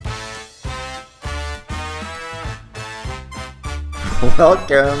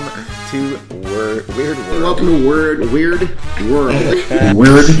Welcome to Weird World. Welcome to Weird World.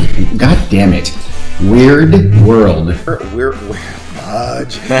 Weird. God damn it. Weird World. Weird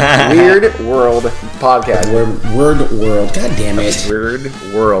World podcast. Weird World. God damn it. Weird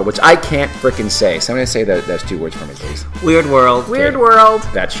World, which I can't frickin' say. Somebody say those two words for me, please. Weird World. Weird World.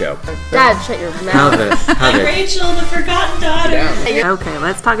 That show. Dad, shut your mouth. How Rachel, the forgotten daughter. Yeah. Okay,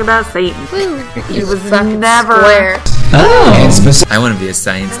 let's talk about Satan. He was fucking never square. Oh, I want to be a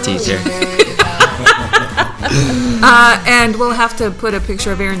science teacher. And we'll have to put a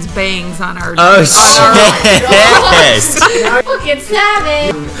picture of Aaron's bangs on our. Oh shit! Yes. Fucking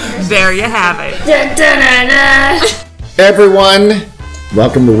savage. There you have it. Dun, dun, dun, dun. Everyone,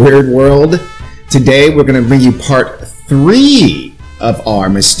 welcome to Weird World. Today we're going to bring you part 3 of our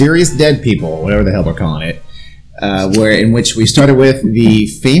Mysterious Dead People, whatever the hell we're calling it, in which we started with the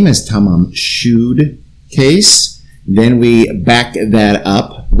famous Tamam Shud case. Then we backed that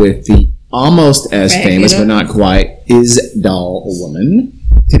up with the almost as famous, but not quite, Isdal woman.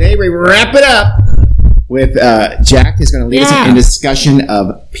 Today we wrap it up with Jack is going to lead us in discussion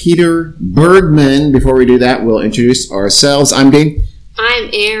of Peter Bergman. Before we do that, we'll introduce ourselves. I'm Dean. I'm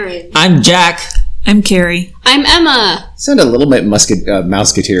Aaron. I'm Jack. I'm Carrie. I'm Emma. Sounded a little bit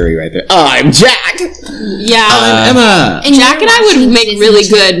Mouseketeer-y right there. I'm Jack. Yeah. I'm Emma. And Jack and I would make really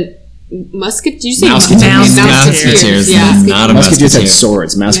good musket. Did you say Mouseketeers? Mouseketeers. Yeah. Not a Musketeers had musketeer.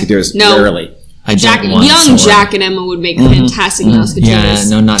 swords. Mouseketeers No. rarely. I Jack, don't want young sword. Jack and Emma would make fantastic musketeers. Yeah,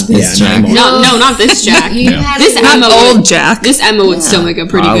 no, not this Yeah, Jack. no. No, not this Jack. This Not Emma old would, Jack. This Emma would still make a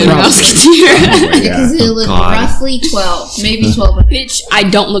pretty good Probably. musketeer. Because you look God. roughly 12, maybe 12. Bitch, I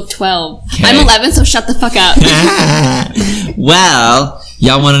don't look 12. Okay. I'm 11, so shut the fuck up. Well,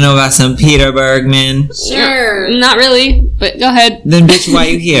 y'all want to know about some Peter Bergman? Sure. Not really, but go ahead. Then, bitch, why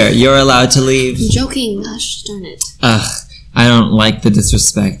you here? You're allowed to leave. I'm joking. Gosh darn it. Ugh, I don't like the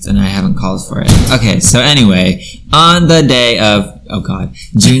disrespect, and I haven't called for it. Okay, so anyway, on the day of,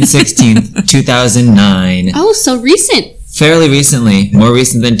 June 16th, 2009, Oh, so recent. fairly recently, more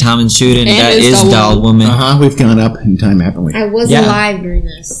recent than Tom and Shud and that Isdal Isdal woman. We've gone up in time, haven't we? I was Yeah. alive during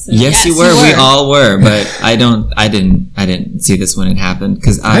this. So. Yes, you Yes, were. you We were. all were, but I didn't see this when it happened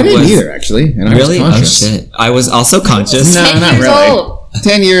because I didn't was either, actually. And I really. was Oh conscious. shit! I was also conscious. No, 10 not years really. old.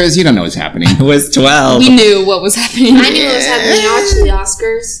 10 years, you don't know what's happening. I was 12. We knew what was happening. I knew what was happening. I watched the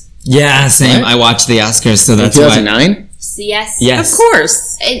Oscars. Yeah, same. What? I watched the Oscars, so In that's why. 2009? Yes. Yes. Of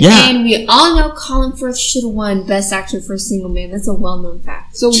course. And, Yeah. and we all know Colin Firth should have won Best Actor for a Single Man. That's a well-known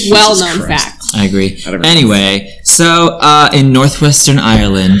fact. It's a well-known Christ. fact. I agree. I don't know. Anyway, so in northwestern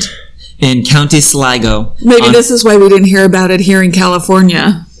Ireland, in County Sligo. Maybe on- this is why we didn't hear about it here in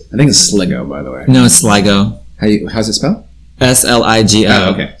California. I think it's Sligo, by the way. No, it's Sligo. How's it spelled? Sligo.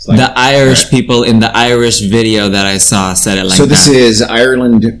 Oh, okay. Sligo. The Irish Right. people in the Irish video that I saw said it like So that. this is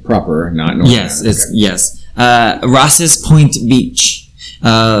Ireland proper, not North Yes, Ireland. it's Okay. yes. Ross's Point Beach,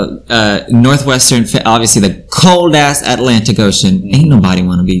 northwestern. Obviously, the cold ass Atlantic Ocean. Ain't nobody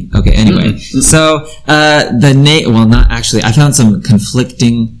want to be. Okay, anyway. So not actually. I found some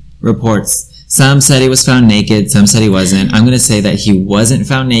conflicting reports. Some said he was found naked. Some said he wasn't. I'm going to say that he wasn't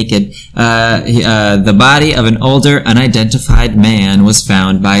found naked. The body of an older, unidentified man was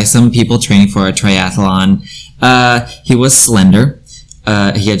found by some people training for a triathlon. He was slender.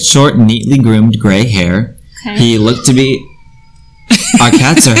 He had short, neatly groomed gray hair. Okay. He looked to be... Our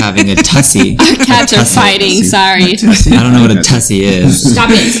cats are having a tussy. Cats are fighting. Sorry. I don't know what a tussy is. Stop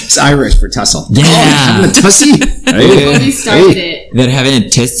it. It's Irish for tussle. Yeah. Tussy? Cody started it. They're having a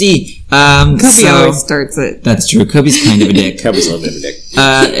tussy. Cubby always starts it. That's true. Cubby's kind of a dick. Cubby's a little bit of a dick.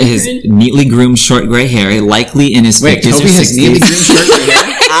 His neatly groomed short gray hair, likely in his 50s Wait, or Toby has 60s. neatly groomed short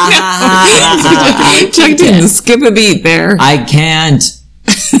hair? Chuck didn't skip a beat there. I can't.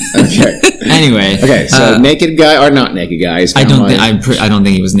 Okay. Anyway. Okay, so naked guy or not naked guy is I found don't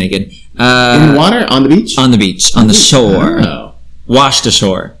think he was naked. in water on the beach? On the beach, on the shore, Oh. washed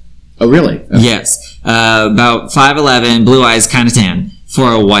ashore. Oh, really? Okay. Yes, about 5'11", blue eyes, kind of tan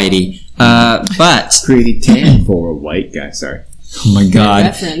for a whitey. But Pretty tan for a white guy, sorry. oh my god!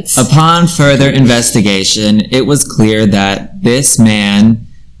 Reference. Upon further investigation, it was clear that this man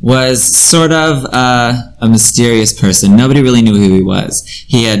was sort of a mysterious person. Nobody really knew who he was.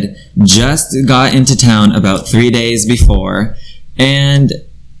 He had just got into town about 3 days before, and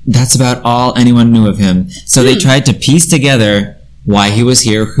that's about all anyone knew of him. So they tried to piece together why he was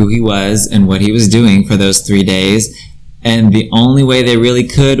here, who he was, and what he was doing for those 3 days. And the only way they really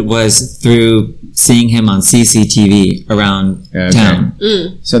could was through seeing him on CCTV around Okay. town.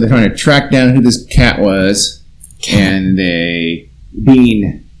 So they're trying to track down who this cat was, and they,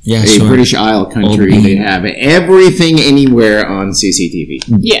 being Yeah, a sure. British Isle country, Old they bean. have everything anywhere on CCTV.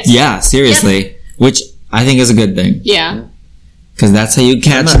 Yes. Yeah, seriously. Which I think is a good thing. Yeah. Because that's how you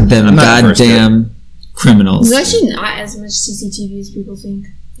catch I'm them not averse to goddamn criminals. There's actually not as much CCTV as people think.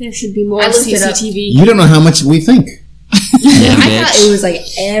 There should be more I looked it up. CCTV. You don't know how much we think. Yeah, I bitch. thought it was like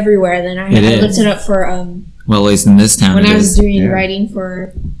everywhere. Then I It looked is. it up for Well, at least in this town when it I was is. doing Yeah. writing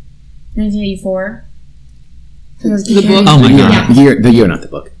for 1984. The book. Oh my the god. year, the year, not the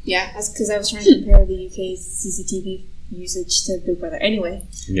book. Yeah, that's because I was trying to compare the UK's CCTV usage to Big Brother. Anyway,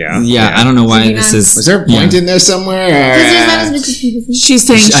 Yeah, I don't know why So this you're is. Was there a point in there somewhere? because there's not as much as people think. She's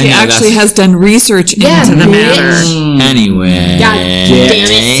saying I she know, actually that's- has done research Yeah, into the bitch. matter. Anyway. God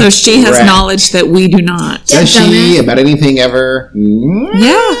damn it. So she has Right. knowledge that we do not. Does she dumbass. about anything ever?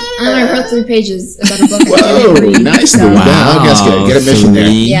 Yeah. I wrote 3 pages about a book. I Whoa, didn't read, nice. so- Wow, that's good. Get a mission there.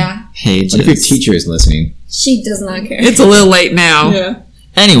 3 Yeah. pages. What if your teacher is listening? She does not care. It's a little late now. yeah.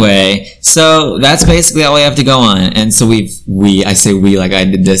 Anyway, so that's basically all we have to go on. And so I say we like I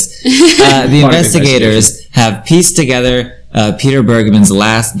did this. The investigators have pieced together Peter Bergman's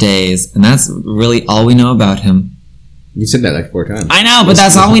last days, and that's really all we know about him. You said that like 4 times. I know, but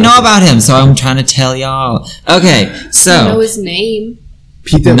that's all we know about him, so I'm trying to tell y'all. Okay, I know so his name.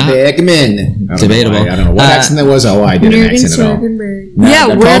 Peter Not- Bergman. I don't know Debatable. why. I don't know what accent that was. Oh, I did an accent at all. Yeah, Now,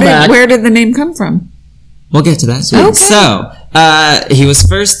 call back. where did the name come from? we'll get to that. Okay. So, he was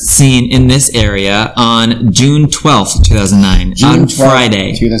first seen in this area on June 12th, 2009, on 12th,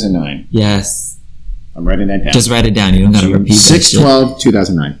 Friday. 2009. Yes. I'm writing that down. Just write it down. You don't gotta repeat that shit.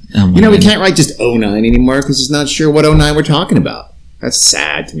 6/12/2009. Oh my You know, we goodness. can't write just 09 anymore because it's not sure what 09 we're talking about. That's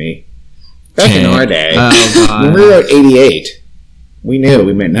sad to me. Back in Okay. our day, Oh, God. when we wrote 88, we knew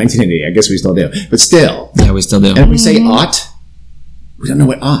we meant 1988. I guess we still do. But still, Yeah, we still do. and if we say ought, we don't know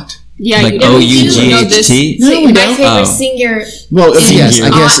what ought. Yeah, Like you know OUGHT? No, we My don't. favorite Oh. singer. Well, yes, I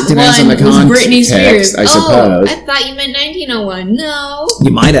guess it depends on the one was Britney context, Spears. I suppose. Oh, I thought you meant 1901. No. You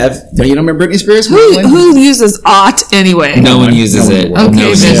might have. Don't you remember Britney Spears? Who uses ought anyway? No one uses No one it. will. No Okay,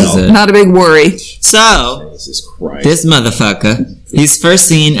 one then uses it. not a big worry. So, Jesus Christ. this motherfucker, he's first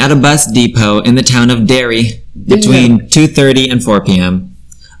seen at a bus depot in the town of Derry between 2:30 and 4 p.m.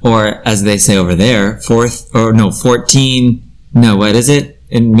 Or, as they say over there, 14, no, what is it?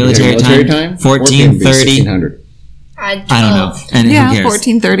 In military time? 14:30. 1600. I don't know. And Yeah, who cares?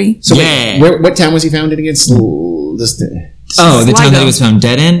 1430. So Yeah. what town was he found in again? Oh, the town that he was found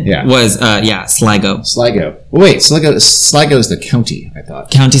dead in Yeah. was, Sligo. Sligo. Well, wait, Sligo is the county, I thought.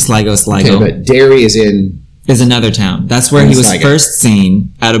 County Sligo, Sligo. Okay, but Derry is in... is another town. That's where In he was Sligo. first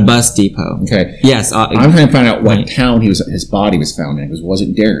seen at a bus depot. Okay. Yes, I'm trying to find out what right. town his body was found in. Because it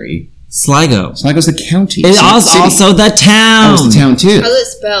wasn't Derry. Sligo. Sligo's the county. It was City. also the Oh, town. it's the town too. How's it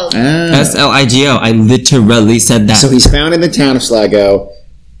spelled? Ah. Sligo. I literally said that. So he's found in the town of Sligo.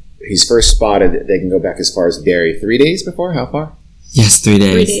 He's first spotted. They can go back as far as Derry. 3 days before? How far? Yes, 3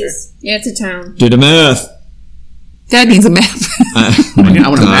 days. 3 days. Yeah, it's a town. Do the math. Dad needs a map. Oh my I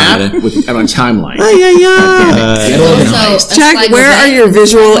want a God. map with a timeline. Uh, Get organized. a Jack, Sligo where are bag. your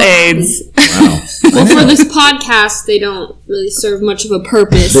visual aids? Wow. Well, for this podcast, they don't really serve much of a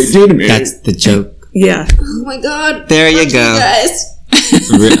purpose. They do to me. That's the joke. Yeah. Oh my god. There you Fuck go. guys.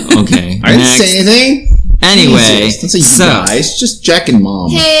 Okay. I didn't next. say anything. Anyway, Jesus, don't say you so guys. Just Jack and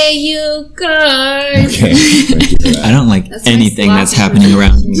Mom. Hey, you guys. Okay. Thank you for that. I don't like That's my anything that's sloppy happening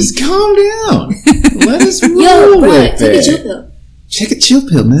around me. Just calm down. Let us roll Yo, bro, with take a it. chill pill. Check a chill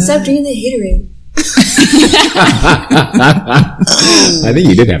pill, man. Stop drinking the haterade. I think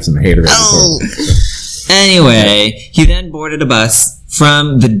you did have some hater before. Anyway, he then boarded a bus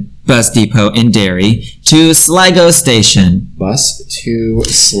from the bus depot in Derry to Sligo Station. Bus to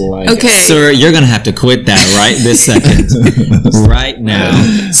Sligo. Okay. Sir, you're gonna have to quit that right this second. Right now.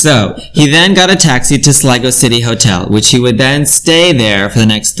 So, he then got a taxi to Sligo City Hotel, which he would then stay there for the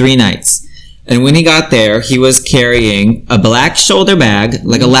next 3 nights. And when he got there, he was carrying a black shoulder bag,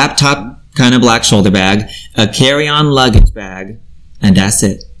 like a laptop kind of black shoulder bag, a carry-on luggage bag, and that's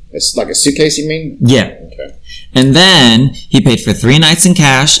it. It's like a suitcase, you mean? Yeah. Okay. And then he paid for 3 nights in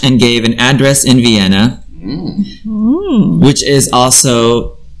cash and gave an address in Vienna, which is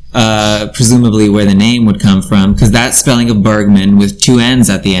also presumably where the name would come from, because that spelling of Bergman with 2 N's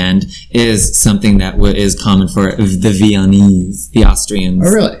at the end is something that is common for the Viennese, the Austrians.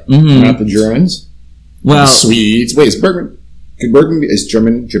 Oh, really? Mhm. Not the Germans? Well, The Swedes? Wait, is Bergman is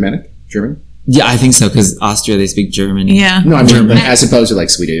Germanic? German? yeah, I think so, because Austria, they speak German. Yeah. No, I mean, German. as opposed to like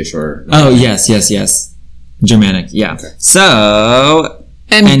Swedish or... Oh, yes. Germanic, yeah. So,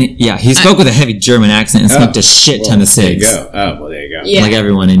 And yeah, he spoke with a heavy German accent and smoked a shit ton of cigs. There you go. Oh, well, there you go. Yeah. Like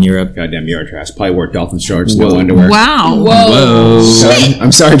everyone in Europe. Goddamn Eurotrash. Probably wore dolphin shorts, no underwear. Wow. Whoa.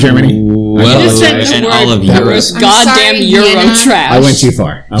 I'm sorry, Germany. Well, Just said the and word all of Europe. goddamn sorry, Euro Vienna. trash. I went too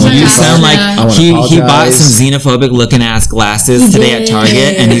far. You sound like I wanna he bought apologize. some xenophobic looking ass glasses today at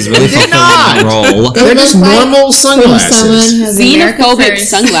Target, and he's really fulfilling that role. They're just normal sunglasses. Xenophobic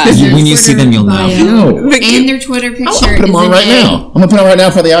sunglasses. When you see them, you'll know. No. And their Twitter picture. I'll put them on right now. I'm going to put them right now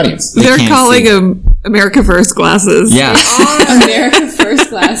for the audience. They're can't calling see. them America First glasses. Yeah, America First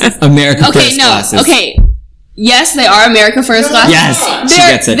glasses. America Okay, First no. glasses. Okay. Yes, they are America First glasses. Yes, she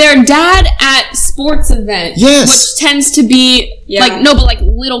Their, gets it. their dad at sports event. Yes. Which tends to be Yeah. like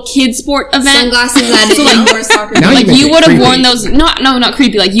little kid sport event. Sunglasses at So, an like- indoor soccer Now game. Like make you it would have creepy. worn those, not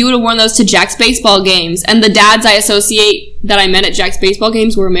creepy. Like you would have worn those to Jack's baseball games, and the dads I associate that I met at Jack's baseball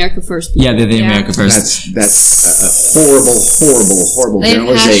games were America First. Yeah, they're the America First. That's a horrible They have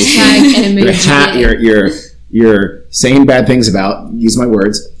generalization. hashtag You're saying bad things about, use my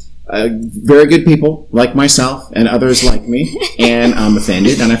words, very good people like myself and others like me, and I'm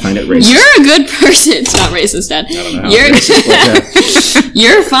offended and I find it racist. You're a good person. It's not racist, Dad.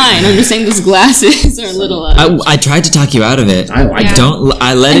 You're fine. I'm just saying those glasses are a little. I tried to talk you out of it. I like it.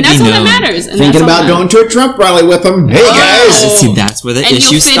 I let and it be that's all known. that matters. And Thinking that's all about that going to a Trump rally with them. Hey guys! See, that's where the and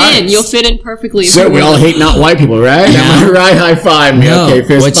issue you'll fit starts. in. You'll fit in perfectly. So we all hate not white people, right? Yeah. Am I right? High five me. No, Okay,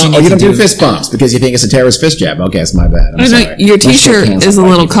 fist what you bump. need Oh, you to don't do do- fist bumps because you think it's a terrorist fist jab. Okay, it's my bad. I'm sorry. Your Don't shake T-shirt hands is a with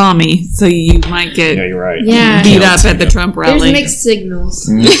white little people. commie, so you might get Yeah, you're right. Yeah. beat up at the Trump There's rally. mixed signals.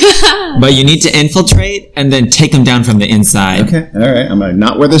 But you need to infiltrate and then take them down from the inside. Okay, all right. I'm gonna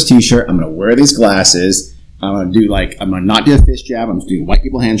not wear this T-shirt. I'm gonna wear these glasses. I'm gonna not do a fist jab. I'm gonna do a white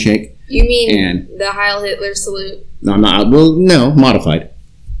people handshake. You mean And- the Heil Hitler salute? No, I'm not. Well, no, modified.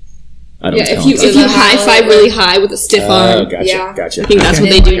 I don't. Yeah, tell if you them. high five really high with a stiff Oh, arm, gotcha, Yeah. gotcha. I think that's Okay.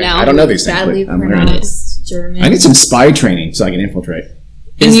 what they do now. I don't know these things. Badly But I'm learning it. pronounced German. I need some spy training so I can infiltrate.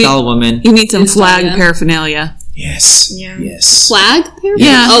 Install woman. You need some Instagram. flag paraphernalia. Yes. Yeah. Yes. Flag?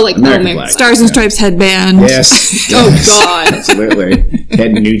 Yeah. Oh, like American American flag. Stars and Stripes headband. Yes. Oh, Yes. God. Absolutely.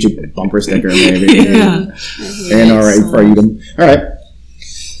 Head Nugent bumper sticker, maybe. Yeah. And all right, freedom. All right.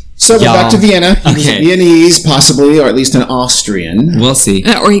 So we're back to Vienna. He was a Okay. Viennese, possibly, or at least an Austrian. We'll see.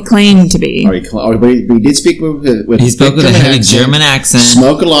 Or he claimed to be. Or but he did speak with He spoke with a heavy German accent.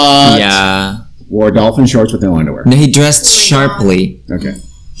 Smoke a lot. Yeah. Wore dolphin shorts with no underwear. No, he dressed sharply. Okay.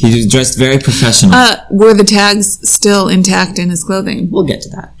 He was dressed very professional. Were the tags still intact in his clothing? We'll get to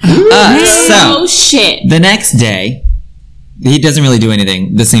that. Oh, So, shit. the next day, he doesn't really do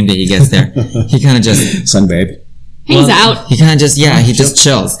anything the same day he gets there. He kind of just Sunbathe. Hangs out. He kind of just, he just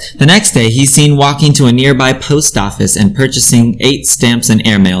chills. The next day, he's seen walking to a nearby post office and purchasing 8 stamps and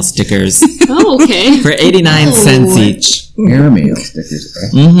airmail stickers Oh, okay. for 89 cents each. Airmail stickers.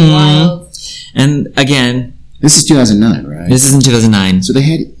 Okay. Mm-hmm. Wild. And again, This is 2009, right? this is in 2009. So they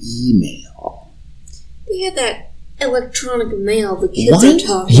had email. They had that electronic mail the kids What? are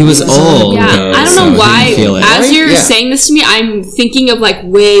talking He was about. old. Yeah, though, I don't so know he why. didn't feel it. As you're Yeah. saying this to me, I'm thinking of like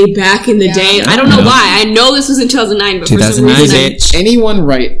way back in the Yeah. day. I don't know No. why. I know this was in 2009, but for some 2009, reason, bitch. Anyone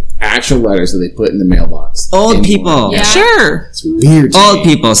write actual letters that they put in the mailbox? Old Anyone? people. Yeah. Sure. It's weird. to Old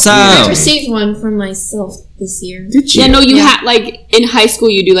me. people. So, I received one from myself this year. Did you? yeah, no, you Yeah. had like in high school,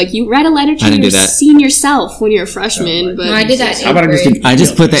 you do like you write a letter I to didn't your do that. senior self when you're a freshman. Oh, but No, I did that in How about I just do? I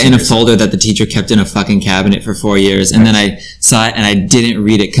just put that in a folder that the teacher kept in a fucking cabinet for 4 years, and then I saw it and I didn't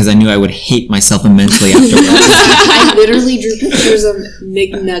read it because I knew I would hate myself immensely afterwards. I literally drew pictures of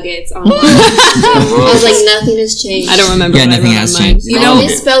McNuggets on mine. I was like, nothing has changed. I don't remember. Yeah, what I nothing wrote has on mine. changed. You I know,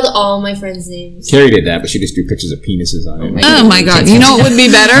 misspelled all my friends' names. Carrie did that, but she just drew pictures of penises on it. oh my god. You know what would be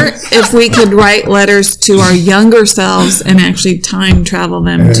better? If we could write letters to our younger selves and actually time travel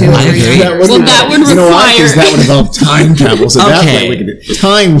them to I our agree. younger Well, that would You know why? Because require- that would involve time travel. So that Okay. way we could do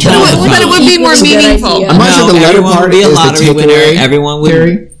time travel. But it would be more That's a good meaningful. idea. I'm not sure the letter everyone part would be a is the lottery winner. takeaway. Everyone would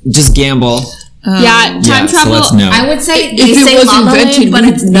Carrie? just gamble. Yeah, time Yeah, travel. so let's know. I would say If they it say was La La Land, invented, but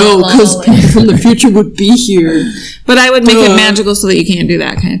we'd it's know not La La because Land. people from the future would be here. But I would make it magical so that you can't do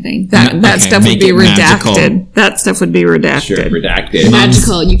that kind of thing. That No, that okay, stuff would make be it magical. redacted. That stuff would be redacted. Sure, redacted.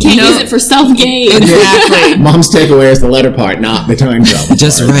 Magical. You can't use it for self gain. Exactly. Mom's takeaway is the letter part, not the time travel.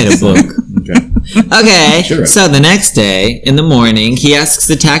 Just part. write a book. Okay. Okay, Sure. so the next day, in the morning, he asks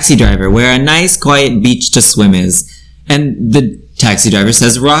the taxi driver where a nice, quiet beach to swim is. And the taxi driver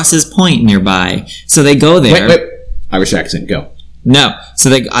says Ross's Point nearby. So they go there. Wait. Irish accent, go. No, so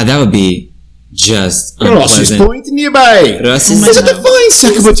they that would be just Ross's unpleasant. Point nearby. Ross's Is it a fine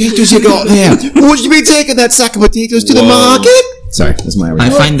sack of potatoes you got there? Would you be taking that sack of potatoes to the market? Sorry, that's my I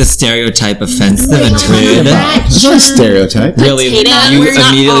find the stereotype offensive and rude. It's not a stereotype. Really, Potatoes? you We're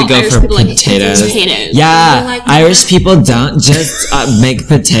not immediately all go Irish for people like potatoes. potatoes. Yeah, like Irish people don't just make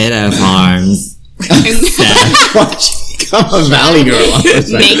potato farms. Become a valley girl.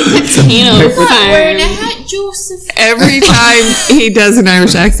 Make potato Wearing a farm. hat, Joseph. Every time he does an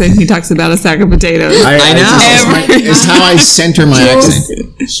Irish accent, he talks about a sack of potatoes. I know. It's how I center my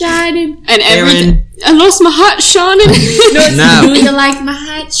accent. Shining. And Aaron. I lost my hat, Shannon. No. You like my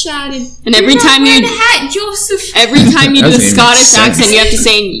hat, shining. And every time wearing you a hat, Joseph. every time you do a Doesn't even Scottish make sense. accent,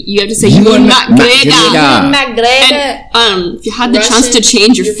 you have to say you are not McGregor. Grega. McGregor. And if you had the chance to Russian,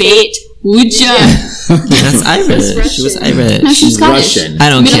 change your fate, would ya? That's Irish. She was Irish. No, she's Scottish. Russian. I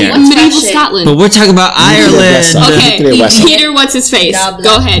don't care. Medieval Russian. Scotland. But we're talking about Ireland. Okay, Nuclear West Side. Peter, what's his face? Blah, blah.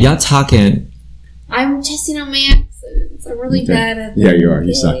 Go ahead. Y'all talking. I'm testing on my accents. I'm really bad at Yeah, you are.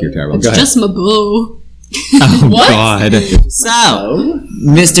 You suck. You're terrible. Go ahead. Just my bow. Oh, What? God. So,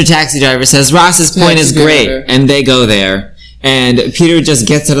 Mr. Taxi Driver says Ross's point is Taxi great. driver. And they go there. And Peter just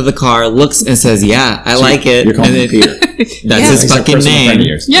gets out of the car, looks, and says, yeah, I like it. You're calling and him then- Peter. That's his He's a fucking personal friend of name.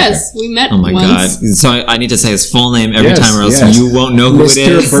 yours. Yes, we met Oh my once. God. So I need to say his full name every Yes, time or else yes. you won't know who it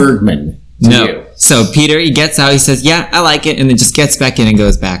Mr. is. Bergman. To No. you. So Peter, he gets out, he says, yeah, I like it, and then just gets back in and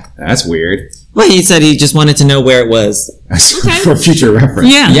goes back. That's weird. Well, he said he just wanted to know where it was. For future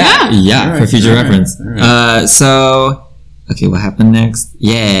reference. Yeah. Yeah, All for right, future all right, reference. all right. Okay, what happened next?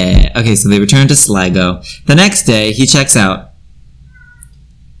 Yeah. Okay, so they return to Sligo. The next day, he checks out.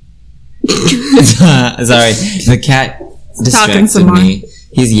 Sorry, the cat Talking some distracted more. me.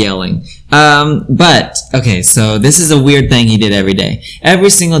 He's yelling. But, okay, so this is a weird thing he did every day. Every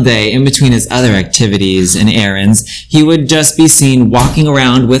single day, in between his other activities and errands, he would just be seen walking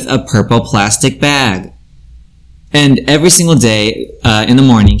around with a purple plastic bag. And every single day, in the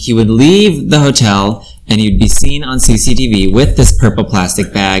morning, he would leave the hotel and he'd be seen on CCTV with this purple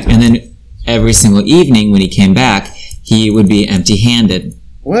plastic bag. And then every single evening when he came back, he would be empty-handed.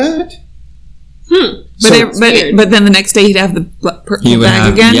 What? But then the next day he'd have the purple He would bag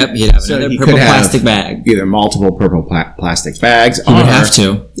have, again. yep, he'd have So another he purple could have plastic bag. Either multiple purple plastic bags He would have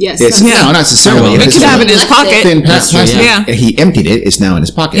to. Yes. It's, that's- No, not necessarily. Oh, well. It It's could just have in his Left it. pocket. thin That's true, plastic. yeah. He emptied it. It's now in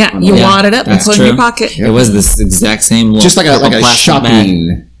his pocket. Yeah, on the you way. wad it up and That's put it in your true. pocket. It was this exact same Just like purple a plastic bag.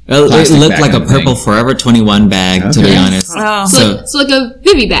 shopping. It plastic looked bag like a kind of thing. purple Forever 21 bag, to be Okay. honest. Oh. So like a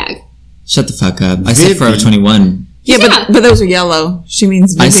Vivi bag. Shut the fuck up. I said Vivi. Forever 21. Yeah, Yeah. but those are yellow. She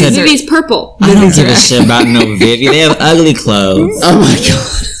means I Vivi's said- are- Vivi's purple. I don't give a shit about no Vivi. They have ugly clothes. Oh my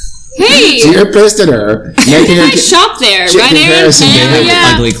god. Hey, So you're pissed at her. Making her I shop there, Chicken right, Aaron? comparison They game. have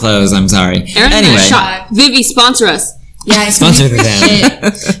Yeah. ugly clothes, I'm sorry. Aaron and I Anyway, shop. Vivi, sponsor us. Yeah, I sponsor see.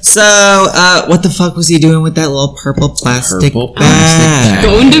 them. So, what the fuck was he doing with that little purple plastic Purple bag? plastic bag.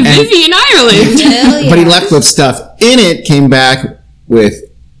 Going to Vivi in Ireland. Hell yeah. But he left with stuff in it, came back with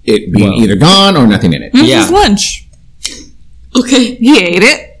it being Well. either gone or nothing in it. It was Yeah. his lunch. Okay, He ate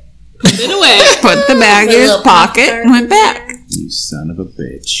it, put it away. put the bag in his pocket, and went back. You son of a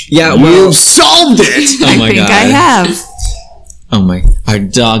bitch. Yeah, You well- solved it! Oh I my think god. I have. Oh my. Our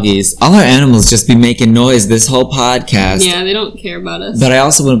doggies. All our animals just be making noise this whole podcast. Yeah, they don't care about us. But I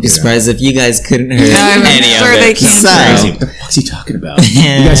also wouldn't be surprised if you guys couldn't hear I'm any sure of they it. can't. Crazy. So, What the fuck's he talking about? You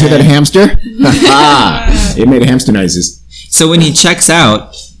guys hear that hamster? Ha! It made hamster noises. so when he checks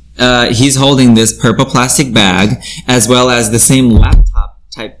out, he's holding this purple plastic bag as well as the same laptop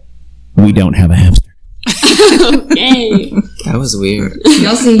type. We don't have a hamster. Yay. That was weird.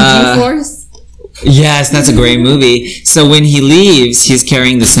 Y'all seen G-Force? Yes, that's a great movie. So when he leaves, he's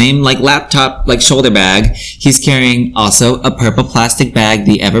carrying the same like laptop, like shoulder bag. He's carrying also a purple plastic bag,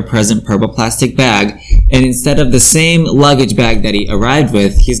 the ever-present purple plastic bag. And instead of the same luggage bag that he arrived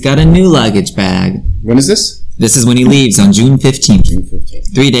with, he's got a new luggage bag. When is this? This is when he leaves on June 15th. June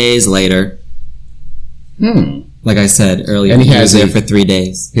 15th. 3 days later. Like I said earlier, And he he has was there a- for 3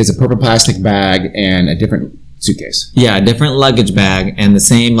 days. He has a purple plastic bag and a different suitcase. Yeah, a different luggage bag and the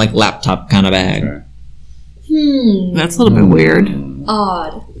same like laptop kind of bag. Okay. That's a little bit weird.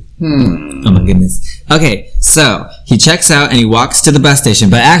 Odd. Oh my goodness. Okay, so he checks out and he walks to the bus station.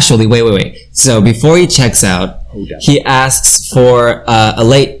 But actually, wait. So before he checks out, he asks for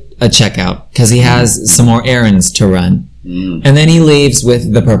a checkout because he has some more errands to run. And then he leaves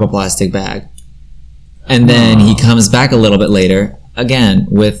with the purple plastic bag. And then he comes back a little bit later, again,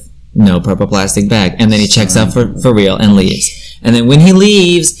 with no purple plastic bag. And then he checks out for real and leaves. And then when he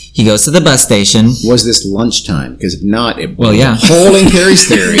leaves, he goes to the bus station. Was this lunchtime? Because if not, it Well, yeah. hole in Carrie's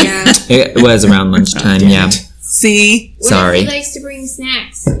theory. It was around lunchtime, damn yeah. it. See? What Sorry. if he likes to bring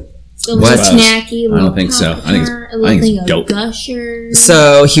snacks? A What? little snacky, a little I don't think so. I think a little it's thing of dope. Gushers.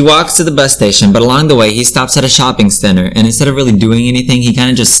 So he walks to the bus station, but along the way he stops at a shopping center, and instead of really doing anything, he kind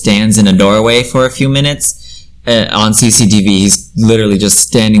of just stands in a doorway for a few minutes. On CCTV, he's literally just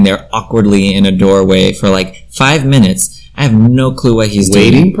standing there awkwardly in a doorway for like 5 minutes. I have no clue what he's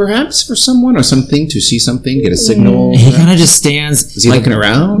Waiting, doing. perhaps, for someone or something to see something, get a signal. He kind of just stands. Is he looking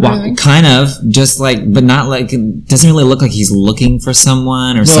around? Kind of, just like, but not like. It doesn't really look like he's looking for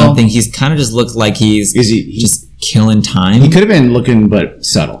someone or something. He's kind of just looks like he's just killing time. He could have been looking, but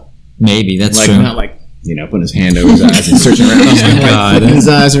subtle. Maybe that's Like, true. not like, putting his hand over his eyes and searching around. Oh my God. Flicking his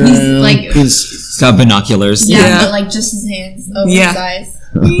eyes around. Like- He's got binoculars. Yeah. but like just his hands over Yeah. his eyes.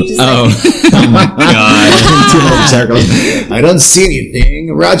 Oh my God. Two little circles. I don't see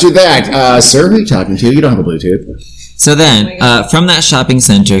anything. Roger that. Sir, who are you talking to? You don't have a Bluetooth. So then, from that shopping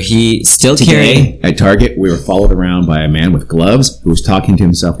center, he still carried. Today, at Target, we were followed around by a man with gloves who was talking to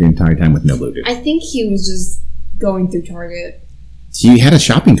himself the entire time with no Bluetooth. I think he was just going through Target. He had a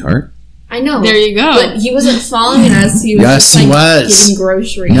shopping cart. I know. There you go. But he wasn't following us. He was Yes, just he like was. getting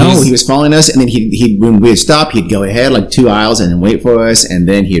groceries. No, he was following us, and then he'd when we'd stop, he'd go ahead like 2 aisles and then wait for us, and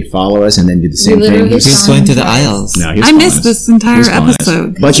then he'd follow us and then do the same thing. literally He was going through the aisles. No, he was I following missed us. this He entire was following us.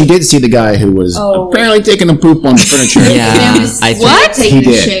 episode. But you did see the guy who was apparently taking a poop on the furniture. Yeah, I think. What? He Taking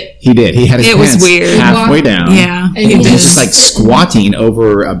did. shit. He did. He had his It was pants weird. halfway down. Yeah. And He he was just just like squatting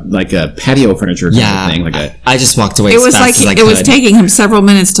over like a patio furniture kind Yeah, of thing. Like a, I just walked away. It as was fast like as I it was could. taking him several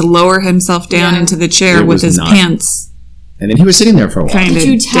minutes to lower himself down Yeah. into the chair It with was his not. pants and then he was sitting there for a while. kind of Did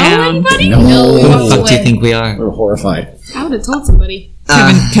you tell down. anybody? No, we Who walked the fuck do you away. think we are? We were horrified. I would have told somebody.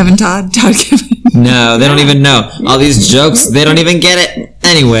 Kevin Todd Kevin. No, they don't even know. All these jokes, they don't even get it.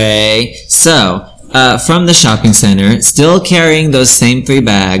 Anyway, so, from the shopping center, still carrying those same 3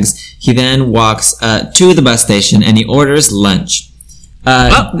 bags, he then walks to the bus station and he orders lunch.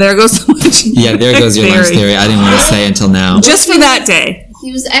 Oh, there goes lunch. Yeah, there goes your lunch theory. I didn't want to say until now. Just for that day.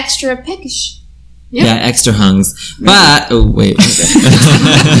 He was extra peckish. Yeah, extra hungs. But, oh, wait.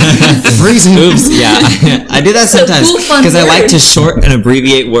 Freezing. Oops, yeah. I do that sometimes cool, fun because I like word. to short and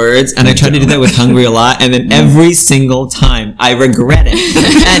abbreviate words, and I try to do that with hungry a lot, and then every single time I regret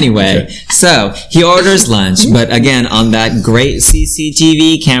it. Anyway, so he orders lunch, but again, on that great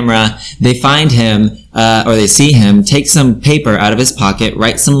CCTV camera, they find him, or they see him take some paper out of his pocket,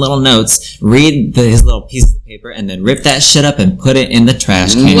 write some little notes, read his little pieces of paper, and then rip that shit up and put it in the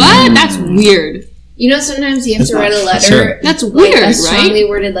trash can. What? That's weird. You know, sometimes you have to write a letter. Sure. That's like, weird, a right? strongly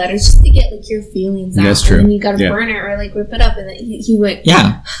worded letter just to get like your feelings out. That's true. And then you gotta Yeah. burn it or like rip it up. And then he went,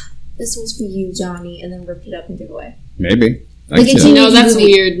 Yeah. "This one's for you, Johnny," and then ripped it up and threw it away. Maybe. I Like can a see that. No, that's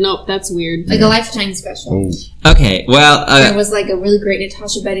movie. weird. Nope, that's weird. Like a Lifetime special. Oh. Okay, well, There was like a really great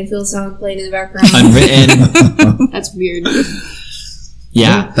Natasha Bedingfield song playing in the background. unwritten. That's weird.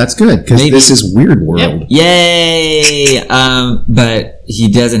 Yeah. That's good because Maybe. this is Weird World. Yay! But he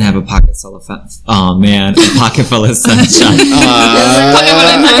doesn't have a pocket full of oh man, a pocket full of sunshine.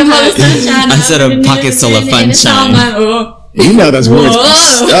 I said a pocket full of funshine. You know those words.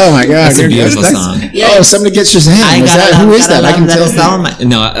 Oh my God. That's a beautiful that's- song. Oh, somebody get Shazam. Who is that? I can tell.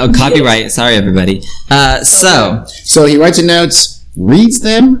 No, copyright. Sorry, everybody. So he writes the notes, reads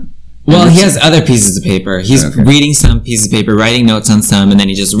them. Well, he has other pieces of paper. He's reading some pieces of paper, writing notes on some, and then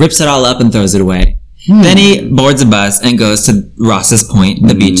he just rips it all up and throws it away. Then he boards a bus and goes to Ross's Point,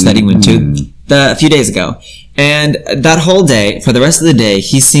 the beach that he went to a few days ago. And that whole day, for the rest of the day,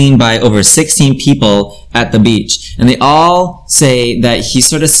 he's seen by over 16 people at the beach. And they all say that he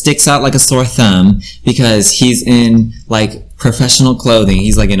sort of sticks out like a sore thumb because he's in, like, professional clothing.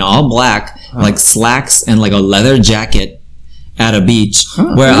 He's, like, in all black, like slacks and, like, a leather jacket at a beach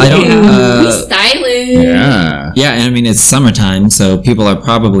where I don't... Stylish. Yeah. Yeah, and I mean, it's summertime, so people are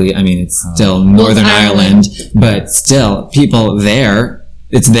probably, I mean, it's still Northern Ireland, but still, people there,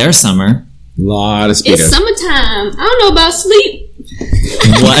 it's their summer. Lot of It's speedos. summertime. I don't know about sleep.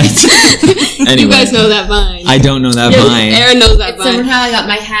 What? Anyway, You guys know that vine. I don't know that vine. Aaron knows that It's vine. summertime. I got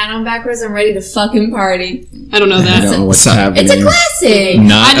my hat on backwards. I'm ready to fucking party. I don't know I that. don't know what's So- happening. It's a classic.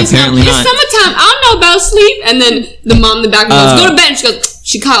 Not, I just know apparently it's not. summertime. I don't know about sleep. And then the mom in the back goes, "Go to bed." And she goes,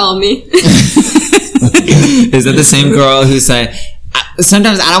 "She called me." Is that the same girl who said,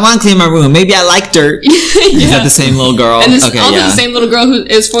 sometimes I don't want to clean my room, maybe I like dirt? Is that the same little girl? And this Okay, also yeah. the same little girl who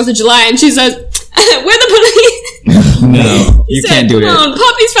is 4th of July, and she says, "Where the police?" No, you can't do Come it. on,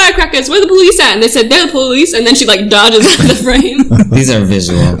 pop these firecrackers. Where the police at? And they said, they're the police. And then she like dodges out of the frame. These are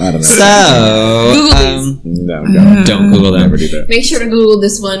visual. I don't know. So, No, don't Google never them. do that. Make sure to Google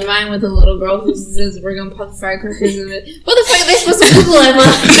this one Vine with a little girl who says we're gonna pop the firecrackers in it. What the fuck are they supposed to Google, Emma?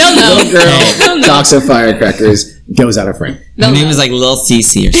 They'll know. Little girl talks of firecrackers, goes out of frame. Her name is like Lil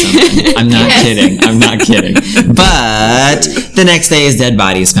Cece or something. I'm not kidding. I'm not kidding. But the next day, his dead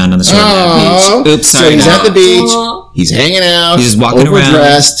body is found on the shore of that beach. Oops, So sorry. he's at the beach. Aw. He's hanging out. He's just walking around.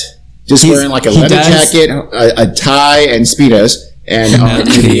 overdressed, just He's- wearing like a he leather does- jacket, a tie, and speedos, and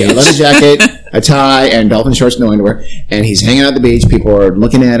maybe a leather jacket, a tie, and dolphin shorts, no underwear. And he's hanging out at the beach. People are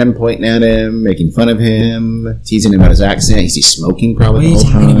looking at him, pointing at him, making fun of him, teasing him about his accent. He's smoking probably the What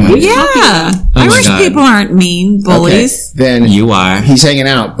whole are you talking time. about? Yeah. Oh my Irish God. people aren't mean bullies. Okay, then You are. he's hanging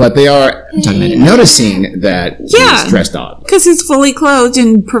out, but they are talking about noticing that Yeah. he's dressed odd. Because he's fully clothed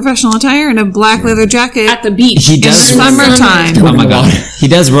in professional attire and a black leather jacket. At the beach. He in does. summertime. Oh my god. He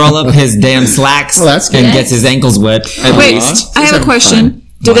does roll up his damn slacks Well, that's good. and gets his ankles wet at Wait, least. I have a question.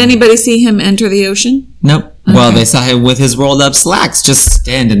 Did anybody see him enter the ocean? Nope. Well, they saw him with his rolled up slacks just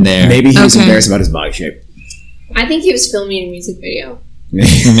standing there. Maybe he was Okay. embarrassed about his body shape. I think he was filming a music video. Man,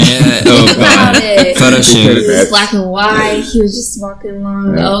 oh About god. it. Photo It shoot. was black and white. He was just walking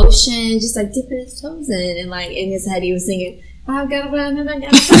along the ocean, just like dipping his toes in, and like in his head he was singing, "I've got to run and I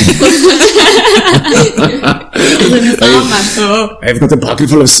got to." I've got a pocket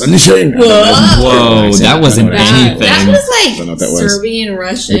full of sunshine. Whoa, that wasn't That anything. was I don't know like what that was. Serbian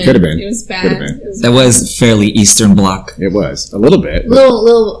Russian. It could have been. It was bad. Could have been. It was That was fairly Eastern Bloc. It was a little bit. but-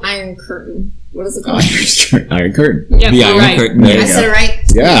 little Iron Curtain. What is it called? Iron Curtain. Yep, The you're Iron right. Curtain. There I you said go. it right.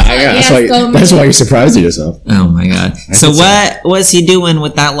 Yeah, that's why you're surprised at yourself. Oh my god. So did say what was he doing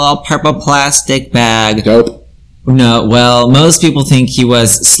with that little purple plastic bag? Dope. No, well, most people think he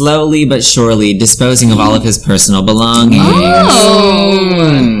was slowly but surely disposing of all of his personal belongings.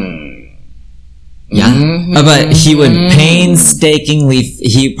 Yeah. But he would painstakingly,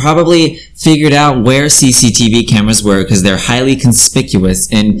 he probably figured out where CCTV cameras were because they're highly conspicuous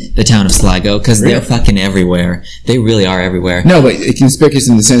in the town of Sligo because they're Really? fucking everywhere. They really are everywhere. No, but it's conspicuous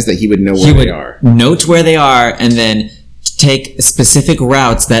in the sense that he would know where He they would are. note where they are and then take specific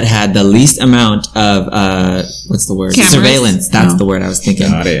routes that had the least amount of what's the word? Cameras? Surveillance. That's Oh. the word I was thinking.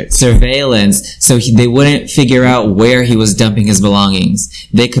 Got it. Surveillance. So they wouldn't figure out where he was dumping his belongings.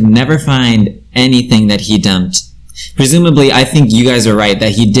 They could never find anything that he dumped. Presumably, I think you guys are right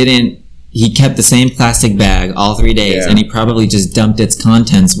that he kept the same plastic bag all 3 days Yeah. and he probably just dumped its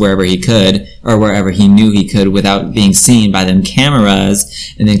contents wherever he could or wherever he knew he could without being seen by them cameras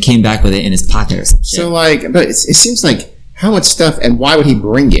and then came back with it in his pocket or some shit. So, like, but it seems like how much stuff, and why would he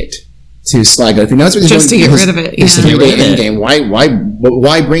bring it to Sligo if he knows what he's Just doing? to get his- rid of it, his yeah. Get rid three-day of end it. game.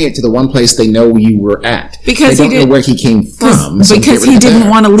 Why bring it to the one place they know you were at? Because they he don't know did- where he came from. so Because get rid he of it didn't there.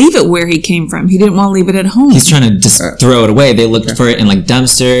 want to leave it where he came from. He didn't want to leave it at home. He's trying to just throw it away. They looked for it in like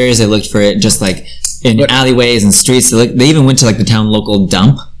dumpsters. They looked for it just like in But- alleyways and streets. They even went to like the town local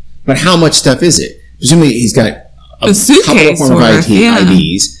dump. But how much stuff is it? Presumably, he's got a suitcase couple of form of worth, yeah.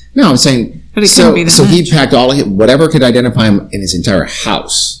 IDs. No, I'm saying. But it so, couldn't be that so he much. packed all of it, whatever could identify him in his entire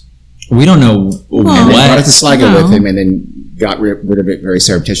house, We don't know and then brought it what. to Sligo no. with him, and then got rid of it very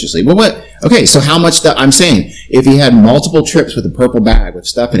surreptitiously. Well, what? Okay, so how much stuff? I'm saying, if he had multiple trips with a purple bag with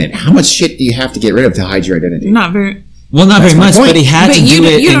stuff in it, how much shit do you have to get rid of to hide your identity? Not very. Well, not very my much, point. but he had But to do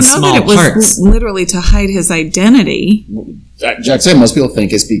it you in don't know small that it was parts. literally to hide his identity. Jack said most people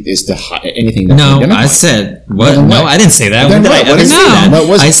think is to hide anything. That No, identify. I said what? Then No, what? I didn't say that. Then When did what? I What ever is say it? that? What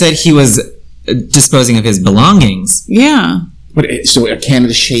was I it? said he was disposing of his belongings. Yeah. So a can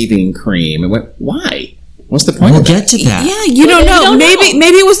of shaving cream. And why? What's the point We'll of that? get to that. Yeah, you don't they know. don't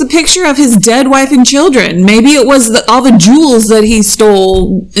Maybe it was the picture of his dead wife and children. Maybe it was all the jewels that he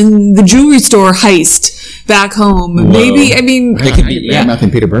stole in the jewelry store heist back home. Maybe, I mean, It could be, yeah.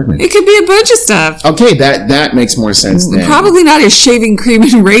 Nothing, Peter Bergman. it could be a bunch of stuff. Okay, that makes more sense than Probably not his shaving cream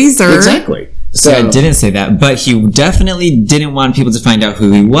and razor. exactly. So I didn't say that, but he definitely didn't want people to find out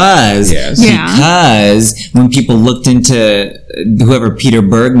who he was. Yes. Yeah. Because when people looked into whoever Peter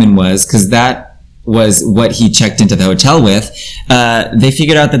Bergman was, because that was what he checked into the hotel with, they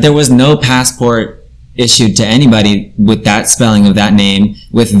figured out that there was no passport issued to anybody with that spelling of that name,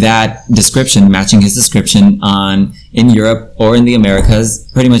 with that description, matching his description in Europe or in the Americas,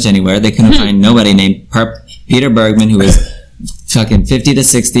 pretty much anywhere. They couldn't find nobody named Peter Bergman, who was fucking 50 to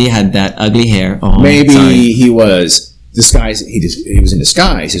 60, had that ugly hair. Oh, Maybe sorry. he was disguised. He was in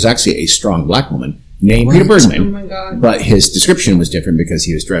disguise. He was actually a strong black woman named Peter Bergman. Oh my god. But his description was different because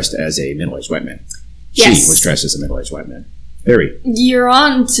he was dressed as a middle-aged white man. Yes. She was dressed as a middle-aged white man. Very. You're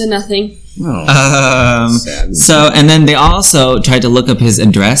on to nothing. Oh, sad. So, and then they also tried to look up his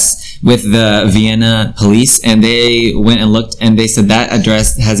address with the Vienna police, and they went and looked, and they said that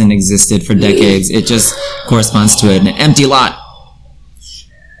address hasn't existed for decades. It just corresponds to an empty lot.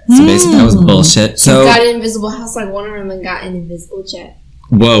 So basically, that was bullshit. So, got an invisible house like Wonder Woman got an invisible jet.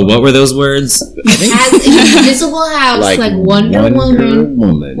 whoa, what were those words? Has an invisible house like Wonder Woman.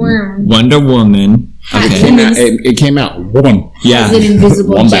 Worm. Wonder Woman. Okay. It came out. Woman. Yeah. Has an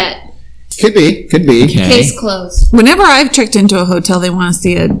invisible Wombat. jet. Could be. Okay. Case closed. Whenever I've checked into a hotel, they want to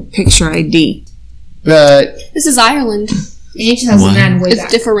see a picture ID. But This is Ireland. And 2009 way It's back.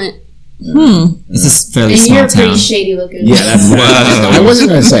 different. This is a fairly And small you're town. pretty shady looking. yeah, that's. Whoa. I wasn't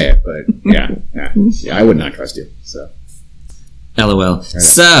going to say it, but yeah, I would not trust you. So LOL.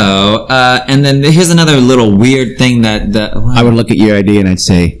 So, and then here's another little weird thing that I would look at your ID and I'd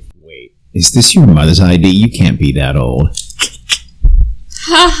say, "Wait, is this your mother's ID? You can't be that old."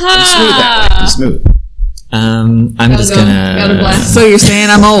 Ha Smooth. I'm just Gotta gonna. blast. So you're saying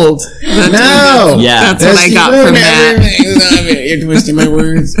I'm old? That's No. Yeah. That's what I got from that. You're twisting my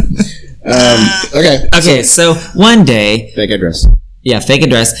words. Okay. Okay, so one day, Fake address. fake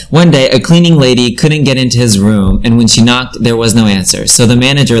address. One day, a cleaning lady couldn't get into his room, and when she knocked, there was no answer. So the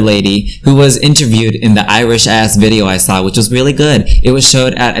manager lady, who was interviewed in the Irish ass video I saw, which was really good, it was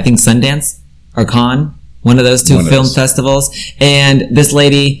showed at I think Sundance or Cannes, one of those two One of film those. festivals. And this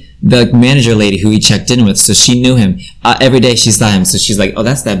lady, the manager lady who he checked in with, so she knew him. Every day she saw him, so she's like, "Oh,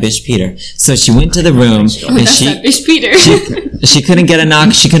 that's that bitch Peter." So she went to the room, and That's that bitch Peter. she couldn't get a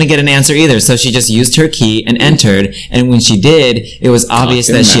knock. She couldn't get an answer either. So she just used her key and entered. And when she did, it was obvious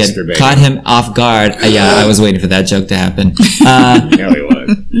him that she had masturbating. caught him off guard. Yeah, I was waiting for that joke to happen. No, he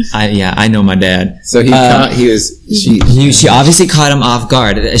was. I know my dad. So he was. She obviously caught him off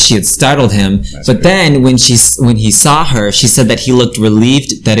guard. She had startled him. But then when he saw her, she said that he looked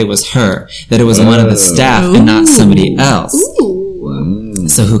relieved that it was her, that it was one of the staff and not somebody else.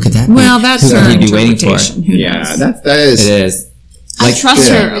 So who could that be? Well, that's who her could he be waiting for? interpretation. Who Yeah, knows? that is. It is. I trust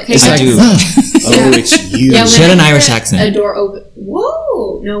yeah. her, okay? It's I like, do. oh, it's you. Yeah, She had an whenever Irish accent. A door open.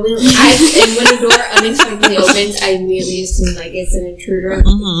 Whoa! No, and when a door unexpectedly opens, I immediately assume like it's an intruder to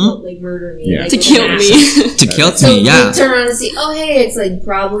like murder me, Yeah. like, To with kill an me. axe. To kill So me, yeah. we turn around and see, oh hey, it's like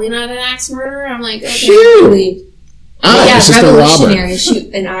probably not an axe murder. I'm like, okay, Phew. leave. Oh, Yeah, it's just a robber.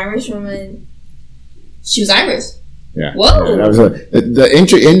 revolutionary. An Irish woman. She was Irish. Yeah. Whoa. Yeah, that was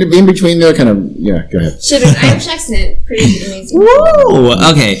in between there, kind of. Yeah, go ahead. She had an Irish accent. Pretty amazing. Woo!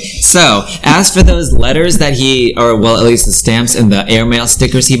 Okay, so as for those letters that at least the stamps and the airmail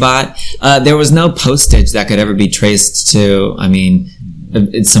stickers he bought, there was no postage that could ever be traced to,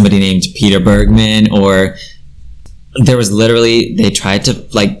 it's somebody named Peter Bergman, or there was literally, they tried to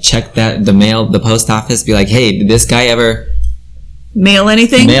check the post office, be like, hey, did this guy ever Mail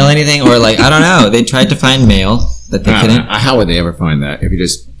anything? mail anything? Or I don't know, they tried to find mail that they couldn't. How would they ever find that if you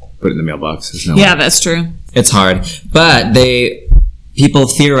just put it in the mailbox? There's no Yeah, way. that's true. It's hard, but people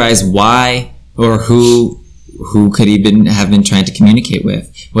theorize why or who could he have been trying to communicate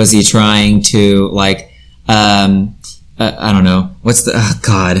with. Was he trying to I don't know, what's the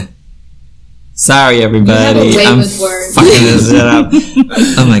God, sorry everybody, You have a way I'm with words. fucking this shit up.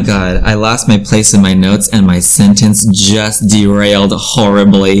 Oh my God, I lost my place in my notes and my sentence just derailed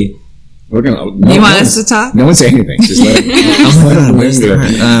horribly. We're gonna. You want us to talk? No one say anything. Just let it. Oh my God, where's the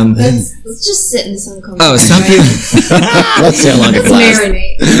Let's just sit in this uncomfortable. oh, some people. Let's see how long it lasts.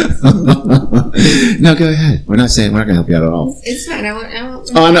 Marinate. No, go ahead. We're not gonna help you out at all. It's fine. I want.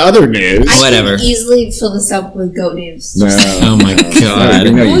 On other news. I Whatever. can easily fill this up with goat names. No. Oh my God.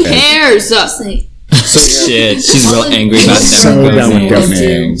 We know Who you can. cares? Just like, Shit, she's real angry about So them. done with goat Will do.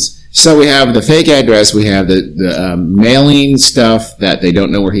 names. So we have the fake address. We have the mailing stuff that they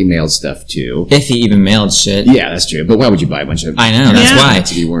don't know where he mailed stuff to. If he even mailed shit. Yeah, that's true. But why would you buy a bunch of? I know, that's Yeah. why.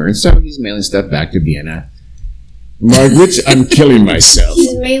 To be wearing. So he's mailing stuff back to Vienna. Margaret, I'm killing myself.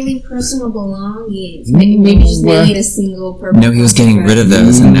 he's mailing personal belongings. Maybe just mailing a single purple. No, he was getting rid of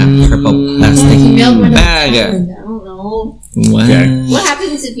those in that purple plastic He mailed one to bag. Ireland. I don't know. What? Okay. What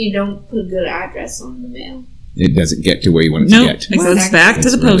happens if you don't put a good address on the mail? It doesn't get to where you want it No, to get. it goes back to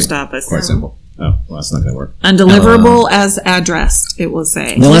It's the really post office. Quite simple. Oh, well, that's not going to work. Undeliverable as addressed, it will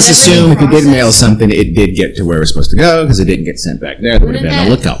say. Well, let's Wouldn't that assume be if a you did mail process? something, it did get to where it was supposed to go because it didn't get sent back there. There would have been a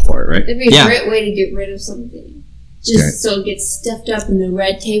Wouldn't lookout for it, right? It'd be a Yeah. great way to get rid of something. Just Okay. so it gets stuffed up in the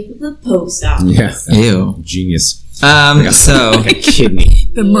red tape of the post office. Yeah. Ew. Genius. So Like a kidney.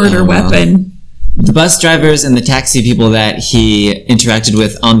 The murder Oh, wow. weapon. the bus drivers and the taxi people that he interacted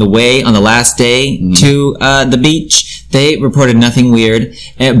with on the last day to the beach, they reported nothing weird.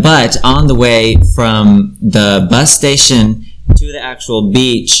 But on the way from the bus station to the actual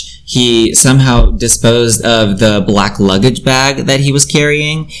beach, he somehow disposed of the black luggage bag that he was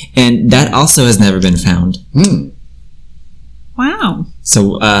carrying, and that also has never been found. Wow.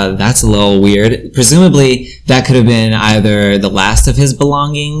 So that's a little weird. Presumably, that could have been either the last of his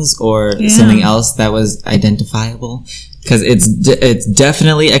belongings or something else that was identifiable. Because it's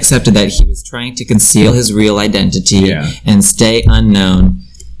definitely accepted that he was trying to conceal his real identity and stay unknown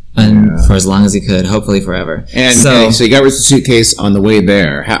for as long as he could, hopefully forever. And so he got rid of the suitcase on the way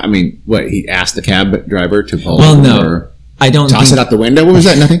there. He asked the cab driver to pull Well, over no. or I don't toss think... it out the window? What was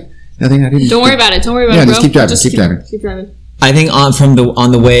that? Nothing? I didn't... Don't worry about it. Don't worry about Yeah, it, bro. just keep driving. Just Keep driving. Keep driving. I think on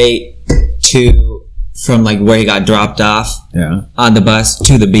the way from like where he got dropped off on the bus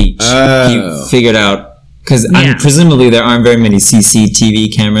to the beach, he figured out, because presumably there aren't very many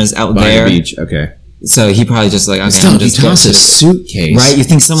CCTV cameras out By there. the beach, okay. So he probably just like, okay, Still, I'm if you just toss a suitcase... Right? You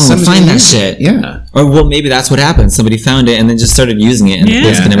think someone would find that shit. Yeah. Or, well, maybe that's what happened. Somebody found it and then just started using it, and the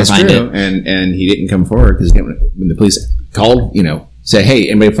police could never find true. it. And he didn't come forward because when the police called, said, hey,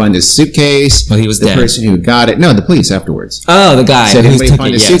 anybody find this suitcase? Well, he was the dead. person who got it. No, the police afterwards. Oh, the guy Said, who anybody took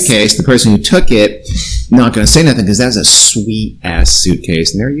find it, a yes. suitcase? The person who took it, not going to say nothing because that's a sweet-ass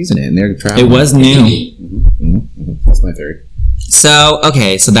suitcase, and they're using it, and they're traveling. It was new. That's my theory. So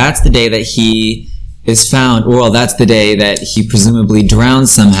that's the day that he is found. Well, that's the day that he presumably drowned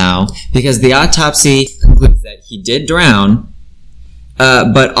somehow, because the autopsy concludes that he did drown.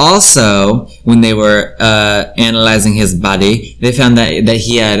 But also, when they were analyzing his body, they found that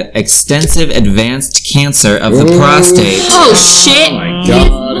he had extensive advanced cancer of the prostate. Oh, shit. Oh, my His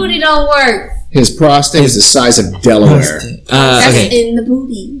God. booty don't work. His prostate is the size of Delaware. That's Okay. in the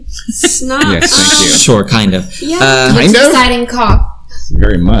booty. It's not. Yes, thank you. Sure, kind of. Yeah. Kind of? Exciting cough.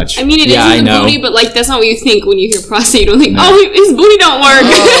 Very much. I mean, it Yeah, is I in the know. booty, but like that's not what you think when you hear prostate. You don't think, oh, his booty don't work.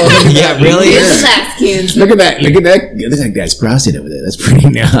 Yeah, really? It's last cancer. Look at that. Look at that guy's prostate over there. That's pretty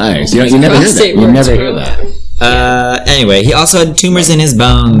nice. You never hear that. Prostate You works, never bro. hear that. Anyway, he also had tumors in his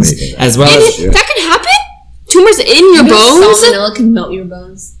bones, as well as... That can happen? Tumors in your bones? Salmonella can melt your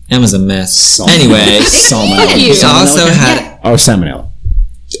bones. That was a mess. Salmonella. Anyway, Salmonella. Thank you. he also Salmonella? had... Oh, salmonella.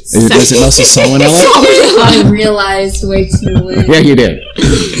 Was it mostly salmonella? I realized way too late. Yeah, you did.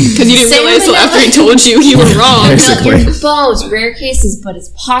 Because you didn't realize till after he told you you were wrong. Yes. Melt your bones. Rare cases, but it's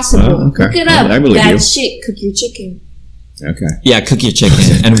possible. Oh, okay. Look it Well, up. I believe That you. shit. Cook your chicken. Okay. Yeah, cook your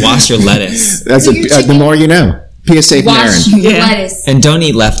chicken and wash your lettuce. That's Cook your the chicken. more you know. PSA from Aaron. Wash your Yeah. lettuce. And don't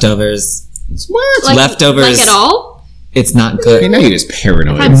eat leftovers. What? Like, Leftovers. Like at all? It's not Okay, good. now you're just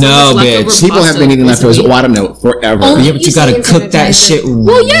paranoid. Had so No, much bitch. leftover People have pasta been eating leftovers, recently. I don't know, forever. Oh, Yeah, but you gotta Use cook that sanitizer. shit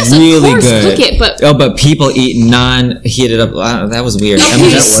Well, yes, really of course, good. cook it, but Oh, but people eat non-heated up. That was weird. I mean,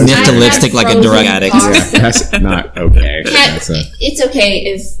 Okay. just sniffed the I had lipstick like a frozen drug addict. pasta. Yeah, that's not okay. That's a, It's okay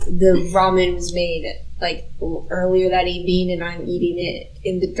if the ramen was made like earlier that evening and I'm eating it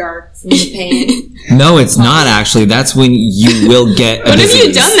in the dark from the pan. No, it's not actually. That's when you will get a when have you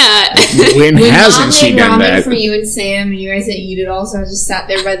disease. done that? when When hasn't Mom she made done ramen that? for you and Sam, and you guys didn't eat it all, so I just sat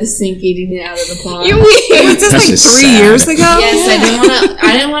there by the sink eating it out of the pot. You Was weird. this That's like just 3 sad. years ago? Yes,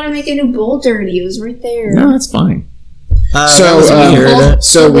 I didn't want to make a new bowl dirty. It was right there. No, that's fine. That was weird.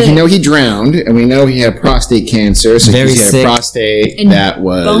 So we know he drowned, and we know he had prostate cancer. So Very he had sick. a prostate And that Bone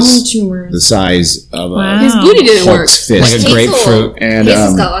was tumors. the size of Wow. a His booty didn't work. Hulk's fist. Like a grapefruit. And,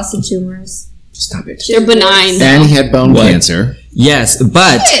 Casey's got lots of tumors. Stop it. They're benign. And he had bone What? cancer. Yes,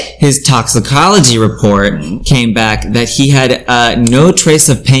 but his toxicology report came back that he had no trace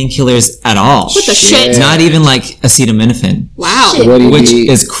of painkillers at all. What the shit? Not even like acetaminophen, Wow. Shit. What did which he?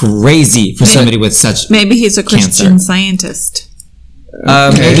 is crazy for somebody with such. Maybe he's a Christian Cancer. scientist.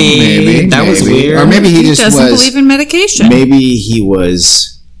 Maybe that was weird. Or maybe he He just doesn't was. believe in medication. Maybe he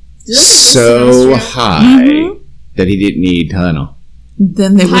was so high that he didn't need Tylenol.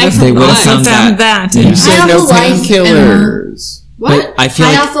 Then they would have They would've found found that. Yeah. You and- said High no off of life, painkillers. What? But I feel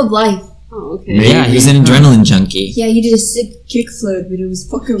High like off of life. Oh, okay. Maybe. yeah, he's an adrenaline junkie. Yeah, you did a sick kickflip, but it was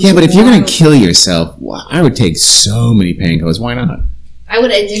fucking. Yeah, but if you're gonna wild. kill yourself, wow, I would take so many painkillers. Why not? I would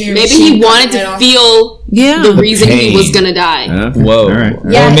engineer. Maybe he wanted to feel Yeah. the reason he pain. was gonna die. Whoa. All right.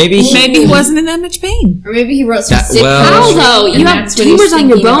 Yeah. Or maybe he, Maybe he wasn't in that much pain. Or maybe he wrote some That- sick. well- How poetry, though? and You have that's what he's tumors on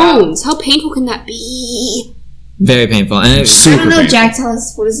your thinking about. bones. How painful can that be? very painful. And I Super don't know, painful. Jack. Tell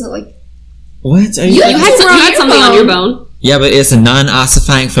us, what is it like? what are You had something on your bone. Yeah, but it's a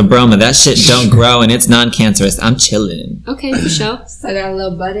non-ossifying fibroma. That shit don't grow and it's non-cancerous. I'm chilling. Okay, for sure. I got a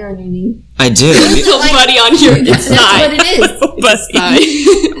little butter on your knee. I do. Little buddy on your That's thigh. what it is.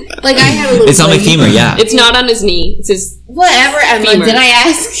 Thigh. Like I have a little. It's on my buddy. femur. Yeah. It's not on his knee. It's his. Whatever, Emma. Femur. Did I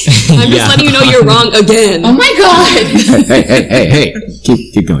ask? I'm just Yeah. letting you know you're wrong again. Oh my god. Hey,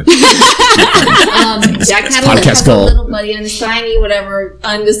 keep going. Jack had podcast a goal. little buddy on his tiny, whatever,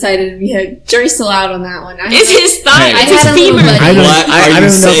 undecided. We had jury's still out on that one. It's his thigh. I It's his had a little femur. buddy. What are you don't know.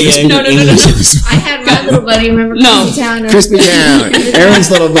 saying? No. I had my little buddy. Remember No. Crispy Town? Crispy Town. Aaron's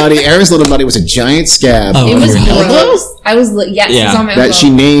little buddy was a giant scab. Oh, It was really? gross. I was yes, it was on my That elbow. she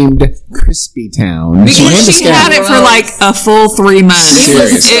named Crispy Town. She named the Because she scab. had it for like a full 3 months.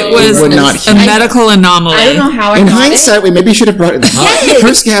 Seriously. It was Would not a heal. medical anomaly. I don't know how I In got hindsight, we maybe should have brought it. Yes.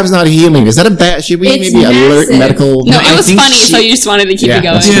 Her scab's not healing. Is that a bad? Should we It's maybe alert massive. medical? No, I it was think funny, she- so you just wanted to keep it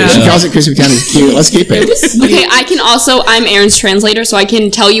going. that's true. Yeah. She calls it Crispy Town. It's cute. Let's keep it. Okay, I can also, I'm Aaron's translator, so I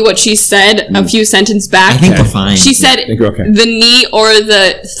can tell you what she said a few sentences back. I think we're fine. She said think we're okay. the knee or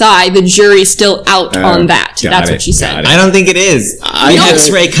the thigh, the jury's still out on that. got That's it, what she said. got I don't think it is. The know.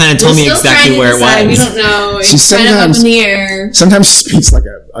 X-ray kind of told me We're still exactly trying to where it decide. We was. don't know. It's She kind of up sometimes- in the air. Sometimes she speaks like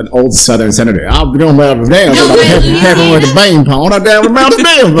an old Southern senator. I'm going about the damn. No, Having with the bane pond. I'm down about the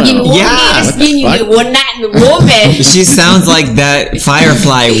damn. Yeah. You get one night in the war bed. She sounds like that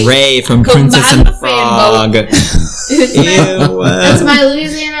Firefly Ray from Princess and the Frog. That's my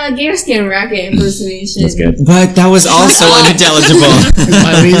Louisiana gator skin racket impersonation. That's good. But that was also unintelligible.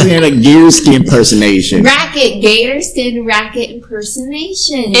 My Louisiana Gearsky impersonation. Racket, gator skin racket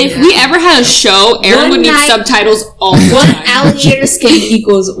impersonation. If we ever had a show, Aaron One would need night- subtitles all the one time. alligator skin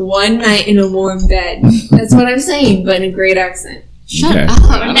equals one night in a warm bed. That's what I'm saying, but in a great accent. Shut Okay. up.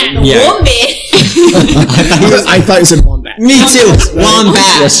 One night in a Yeah. warm bed. I thought you said wombat. Me too.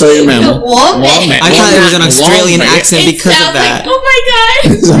 Wombat. Yes, so you A remember. warm bed. I thought it was an Australian Wombat. accent It because of sounds that. like, oh my god,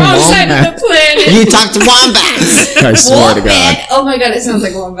 wrong side of the planet. You talked to wombats. I swear to God. Wombat. Oh my god, it sounds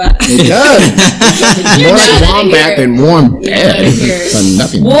like wombat. It does. More not gonna wombat hear it. than warm You're not gonna bed. hear it. So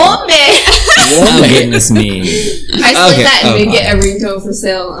nothing. Wombat. Oh goodness me. I said Okay. that and Oh, we get God. a ringtone for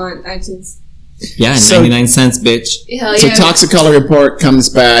sale on iTunes. Yeah, So- 99 cents, bitch. Hell So yeah. toxicology report comes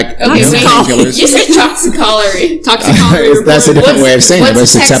back. Okay, No wait. painkillers. You said toxicology. Toxicology That's a report. different way of saying it, but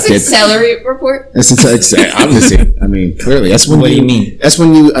it's Texas accepted. celery report? It's obviously. I mean, clearly, that's when What do you mean? That's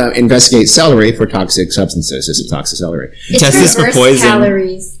when you investigate celery for toxic substances. It's a toxic celery. Test this for reverse poison.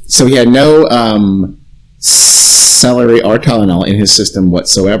 calories. So he had no celery or Tylenol in his system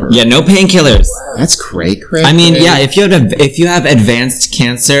whatsoever. Yeah, no painkillers. That's cray. I mean, yeah, if you have advanced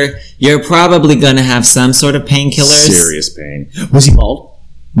cancer, you're probably gonna have some sort of painkillers. serious pain. Was he bald?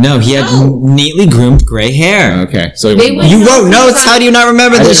 No, he had neatly groomed gray hair. Okay, so They would You know wrote if he notes. was How on- do you not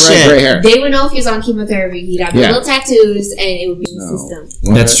remember I this didn't write gray shit? hair. They would know if he was on chemotherapy. He'd have the Yeah. little tattoos, and it would be in the system.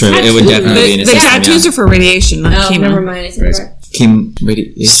 That's true. It would definitely be in The, a the system. tattoos are for radiation, not Oh, chemo. never mind. I take it back. I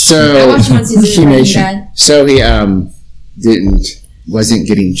So watched one season of Breaking Nation. Bad. So he wasn't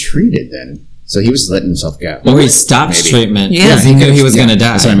getting treated then. So he was letting himself go. Or he stopped Maybe. treatment Yeah. because he knew he was Yeah, gonna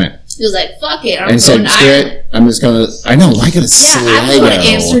die. That's what I meant. He was like, "Fuck it, I'm And said, going to "Screw Ireland." it. I'm just gonna. I know. Why gonna Yeah, I would go to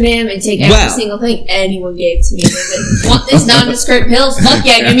Amsterdam and take every Well. single thing anyone gave to me. Like, want this nondescript pills? Fuck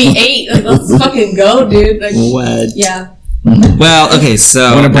yeah, give me 8. Like, let's fucking go, dude. Like, What? yeah. Well, okay,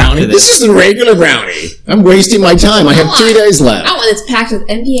 so Want a brownie? after This is a regular brownie. I'm wasting my time. I have 3 days I left. want this packed with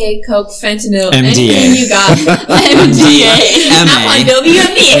MDA, Coke, fentanyl, MDA. anything you got. MDA. I want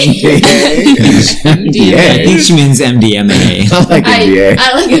WMDA. I think she means MDMA. I like NBA.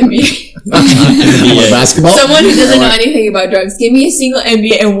 I like MBA. Basketball. Someone who doesn't know anything about drugs, give me a single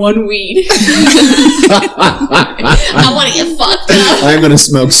MBA and one weed. I want to get fucked up. I'm gonna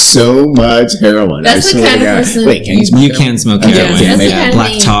smoke so much heroin. That's I the swear kind to of God. person Wait, can you smoke? You heroin? can smoke Okay, heroin. yeah, That's the maybe. kind of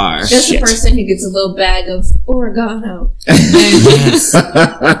Black thing- tar. That's the Shit. person who gets a little bag of oregano. Yes.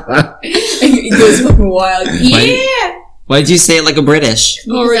 And he goes fucking wild. Yeah! Why'd you say it like a British?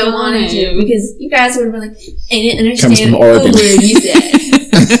 Because I wanted to. Because you guys would have been like, I didn't Comes understand from Oregon. a word you said.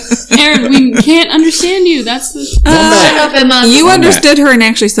 Aaron, we can't understand you. That's the. Shut up, Emma. You understood her, and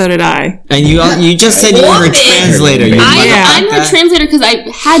actually so did I. And you just said you were her Woman. translator. You I'm her motherfucker. translator because I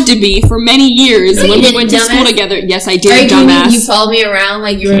had to be for many years No, you when we didn't, went to school dumbass. together. Yes, I Are did, you mean dumbass. you followed me around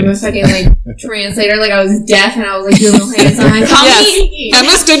like you were my fucking like translator, like I was deaf and I was like doing little hands on my How Yes. many?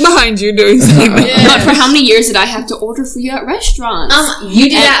 Emma stood behind you doing something. Yeah. But for how many years did I have to order for you at restaurants? You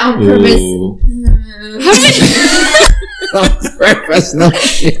did that on purpose. Ooh. How many? Breakfast, no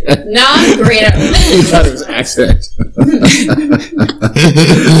shit. No, I'm great at He thought it was accident.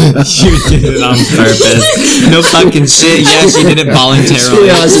 You did it on purpose. No fucking shit. Yeah, she did it She voluntarily.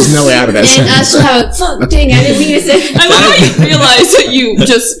 realized there's no way out of that. And I still have a fuck dang, I didn't mean to say I love how you realized that you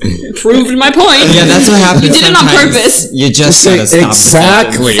just proved my point. Yeah, that's what happens. You did it on sometimes. purpose. You just gotta stop.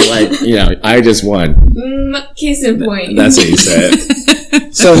 Exactly. Like, I just won. case in point. That's what he said.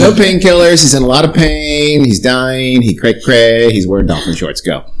 So no painkillers. He's in a lot of pain. He's dying. He cray cray. He's wearing dolphin shorts.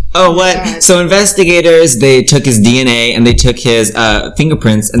 Go. Oh, what? God. So investigators, they took his DNA and they took his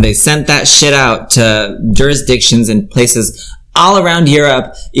fingerprints and they sent that shit out to jurisdictions and places all around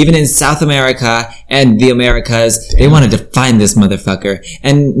Europe, even in South America and the Americas. They wanted to find this motherfucker,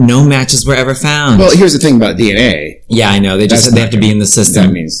 and no matches were ever found. Well, here's the thing about DNA. Yeah, I know. They just said they have to be in the system.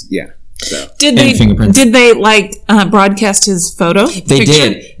 That means, yeah. So. Did And fingerprints. they broadcast his photo? They Picture?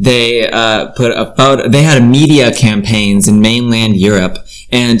 did. They put a photo. They had media campaigns in mainland Europe,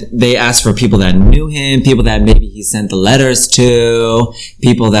 and they asked for people that knew him, people that maybe he sent the letters to,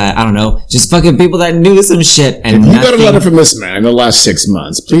 people that I don't know, just fucking people that knew some shit. And If you got a nothing- letter from this man in the last 6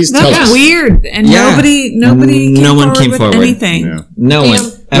 months, please tell That's us. weird, and Yeah. nobody No one forward came with forward. anything. Yeah. no one.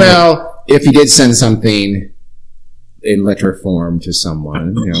 Ever. Well, if he did send something in letter form to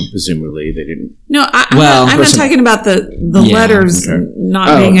someone, presumably they didn't. No, I'm Well, not person- talking about the Yeah, letters okay. not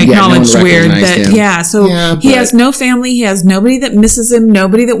Oh, being yeah, no one acknowledged. Weird recognized that him. so Yeah, he but- has no family. He has nobody that misses him.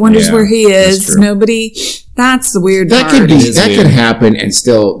 Nobody that wonders Yeah, where he that's is. true. Nobody. That's the weird That part. could be. It is That weird. could happen and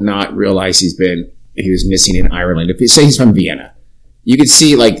still not realize he was missing in Ireland. If you say he's from Vienna, you could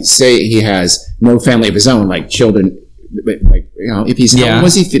see, say he has no family of his own, like children. If he's Yeah. how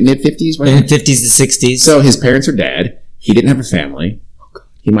was he mid 50s? In the 50s to 60s. So his parents are dead. He didn't have a family.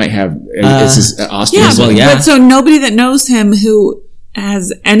 He might have. This is Austrian. Yeah, Well, yeah. but so nobody that knows him who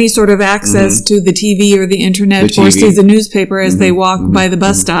has any sort of access to the TV or the internet The or TV. sees a newspaper as they walk by the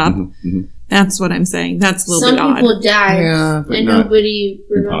bus stop. That's what I'm saying. That's a little Some bit odd. people die Yeah, but and not nobody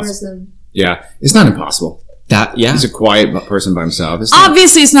remembers impossible. them. Yeah, it's not impossible. Yeah. He's a quiet person by himself. It's not-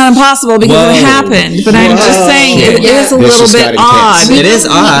 Obviously, it's not impossible because Whoa. it happened. But I'm just saying it Yeah. is a This little just bit got odd. intense. It is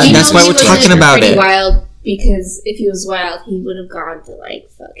odd. We That's know why he we're was talking about pretty it. Wild, because if he was wild, he would have gone to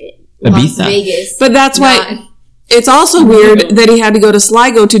Ibiza. Las Vegas. But that's why Not- it's also weird that he had to go to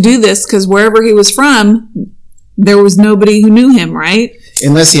Sligo to do this because wherever he was from, there was nobody who knew him, right?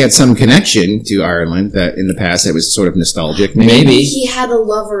 Unless he had some connection to Ireland that in the past that was sort of nostalgic. Maybe. he had a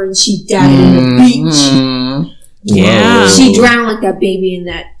lover and she died on the beach. Mm. Yeah. Whoa. She drowned like that baby in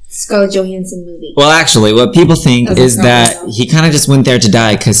that Scarlett Johansson movie. Well, actually, what people think Doesn't is sound that well. he kind of just went there to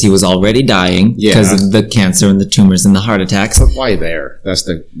die because he was already dying because Yeah. of the cancer and the tumors and the heart attacks. But why there? That's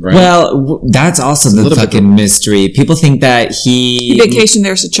the right. Well, that's also the little bit fucking mystery. People think that He vacationed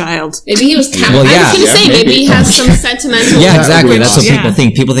there as a child. Maybe he was tapped. Well, I yeah. was gonna say maybe he has some sentimental. Yeah, exactly. would be That's what awesome. people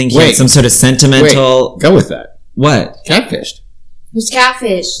think. People think he Wait. had some sort of sentimental. go with that. What? Catfished. Who's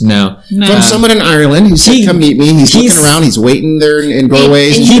catfish? No. From someone in Ireland who said, he- "Come meet me." He's he's- looking around. He's waiting there in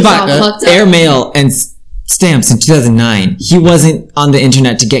doorways. and He was bought all fucked up. airmail and stamps in 2009. He wasn't on the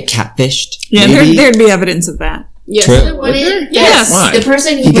internet to get catfished. Yeah, Maybe- there'd be evidence of that. Yes. True. The one in- Yes. Why? The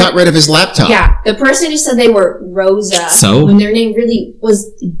person He got rid of his laptop. Yeah, the person who said they were Rosa. So? when their name really was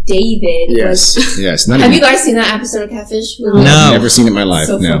David. Yes. Was, Yes. Not have even, you guys seen that episode of Catfish? No. I've never seen it in my life.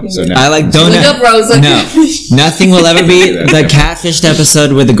 So no. fucking So good. no. I like don't. Look up Rosa. No, nothing will ever be the catfished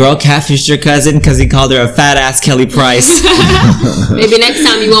episode where the girl catfished her cousin because he called her a fat ass Kelly Price. Maybe next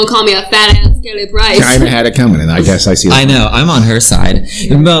time you won't call me a fat ass Kelly Price. China had it coming, and I guess I see that. I know, I'm on her side.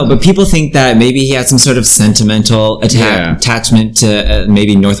 No, but people think that maybe he had some sort of sentimental Yeah. attachment to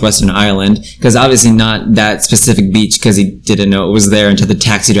maybe Northwestern Ireland, because obviously not that specific beach, because he didn't know it was there until the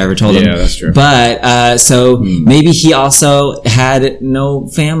taxi driver told him. Yeah, that's true. But so maybe he also had no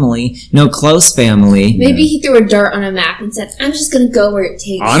family, no close family. Maybe he threw a dart on a map and said, "I'm just gonna go where it takes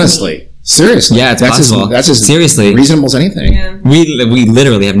me." Honestly, seriously, Yeah, it's that's possible. That's as Seriously. reasonable as anything. Yeah. We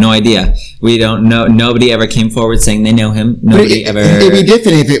literally have no idea. We don't know. Nobody ever came forward saying they know him. But Nobody ever. It'd be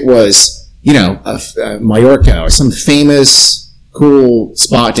different if it was, Mallorca or some famous, cool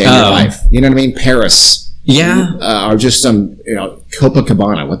spot to end your Oh. life. You know what I mean? Paris. Yeah. Or just some,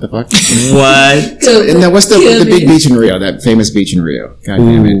 Copacabana. What the fuck? What? So, And then what's the big beach in Rio? That famous beach in Rio. God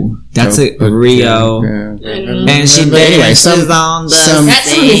damn it. Ooh, that's a Rio. And she But anyway, dances on the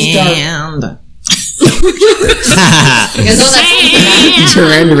That's who his dart- sand. Because all that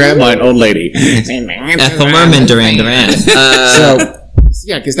Duran Duran by an old lady. Ethel Merman, Duran Duran. So,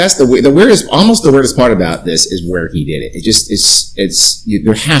 yeah, because that's the weirdest, almost the weirdest part about this is where he did it. It just,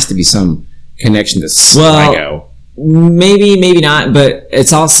 there has to be some connection to Sligo. Maybe not, but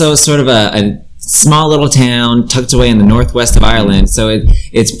it's also sort of a small little town tucked away in the northwest of Ireland. So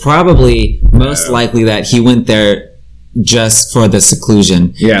it's probably most likely that he went there just for the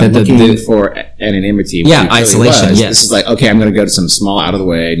seclusion. Yeah, That looking for anonymity. Yeah, when it really isolation, was. yes. This is like, okay, I'm going to go to some small, out of the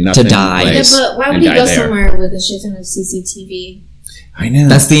way, nothing. die. Yeah, place but why would and he die go there. somewhere with a shit ton of CCTV? I know.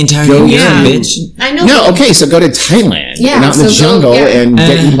 That's the entire Go thing, yeah. bitch. I know. No, okay, so go to Thailand. Yeah, and out in the so go- jungle yeah. and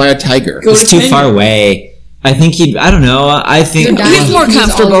get eaten by a tiger. Go It's to too Kenya. far away. I think I don't know. I think He's more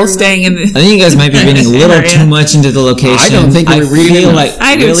comfortable staying in I think you guys might be reading a little too much into the location. I don't think we're reading feel enough. like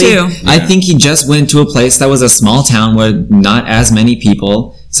I do too. I think he just went to a place that was a small town where not as many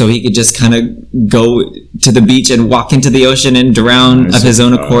people, so he could just kind of go to the beach and walk into the ocean and drown of his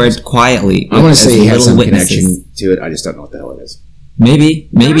own accord quietly. I want to say he has little some witnesses. connection to it. I just don't know what the hell it is. Maybe he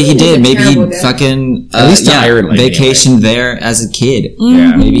Probably did. a Maybe terrible he dad. fucking At least to Ireland, vacationed there as a kid.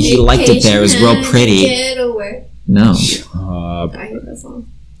 Yeah. Maybe he liked it there. It was real pretty. Get away. No, I hate that song.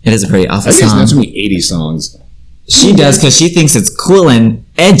 it is a pretty awful I think song. there's so many 80s songs. She does because she thinks it's cool and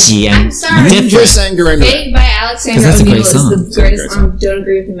edgy and I'm sorry. different. Just sang Duran Duran. Fake by Alexander 'Cause that's a O'Neal great is song. the It's a greatest great song. Don't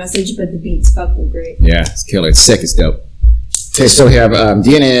agree with the message, but the beat's fucking great. Yeah, it's killer. It's sick. It's dope. Okay, so we have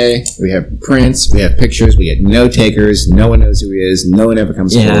DNA, we have prints, we have pictures, we get no takers. No one knows who he is. No one ever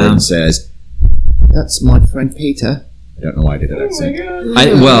comes Yeah. forward and says, "That's my friend Peter." I don't know why I did that accent.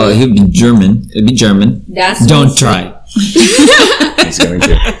 Well, he'd be German. It'd be German. That's Don't what's try. It's going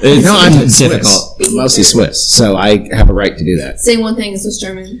to. It's No, I'm difficult. Swiss. I'm mostly Swiss, so I have a right to do that. Say one thing in Swiss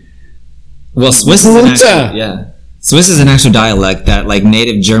German. Well, Swiss is an Gute. actual, yeah. Swiss is an actual dialect that, like,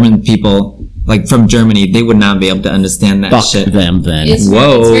 native German people, like from Germany, they would not be able to understand that shit. them then. It's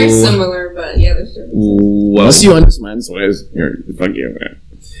Whoa. very similar, but yeah, there's differences. Whoa. Unless you understand Swiss, fuck you,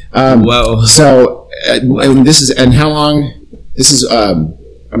 man. Whoa. So and this is and how long? This is I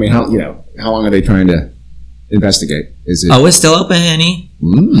mean how long are they trying to investigate? Is it? Oh, it's still open, honey.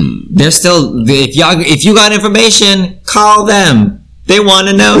 Mm. They're still. If you got information, call them. They want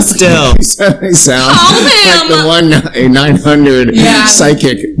to know still. They sound like the 1-900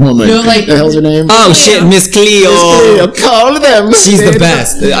 psychic woman. No, like- the hell's her name? Oh shit, Miss Cleo. Call them. She's the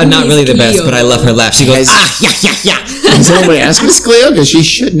best. Not really the best, but I love her laugh. She goes, yeah. Has anybody asked Miss Cleo? Because she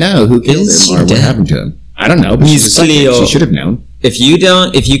should know who killed Is him she or what dead? happened to him. I don't know, but she's a Miss psychic. Cleo. She should have known. If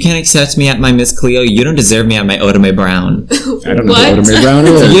you can't accept me at my Miss Cleo, you don't deserve me at my Otome Brown. I don't know What? what Otome Brown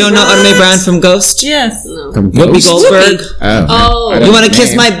is. You don't know Otome Brown from Ghost? Yes. From Whoopi Ghost? Goldberg? Oh. I don't You want to know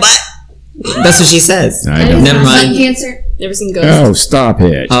kiss the my name. butt? That's what she says. I don't Never know. Lung mind. cancer. Never seen Ghost. Oh, stop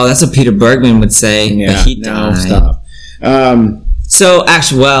it. Oh, that's what Peter Bergman would say, Yeah, but he no, died. stop. So,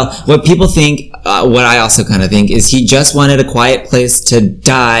 actually, well, what people think, what I also kind of think, is he just wanted a quiet place to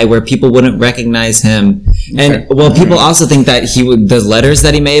die where people wouldn't recognize him. And, well, people also think that the letters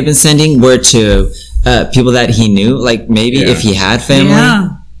that he may have been sending were to people that he knew, like maybe Yeah. if he had family. Yeah.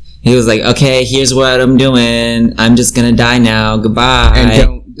 He was like, okay, here's what I'm doing. I'm just gonna die now. Goodbye.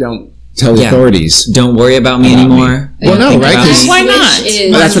 And don't tell the Yeah. authorities. Don't worry about me About me. anymore. Well, no, Think right? about 'Cause- me. Why not? Which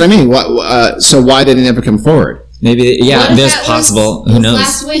is, Well, that's what I mean. So why did it never come forward? Maybe, what yeah, if there's that was possible. Who his knows?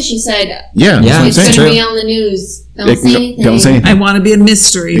 Last wish, he said, Yeah, Yeah, that's it's what I'm going saying. to be on the news. Don't Like, say no, anything. don't say anything. I want to be a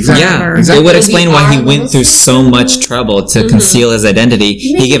mystery Exactly. Yeah, forever. exactly. it would It'll explain be why he our went through so much trouble to conceal his identity.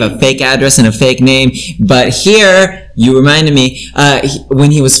 He gave a fake address and a fake name. But here, you reminded me,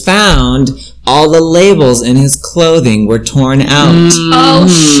 when he was found, all the labels in his clothing were torn out. Oh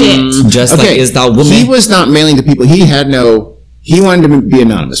shit. Just like Isdal Woman. He was not mailing to people. He had no. He wanted to be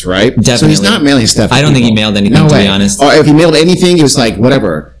anonymous, right? So Definitely. he's not mailing stuff. To I don't think he people. mailed anything, No to way. be honest. Or if he mailed anything, it was like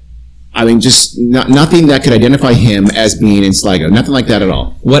whatever. I mean, just nothing that could identify him as being in Sligo. Nothing like that at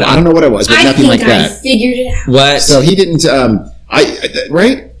all. What I don't know what it was, but I nothing think like I that. figured it out. What? So he didn't.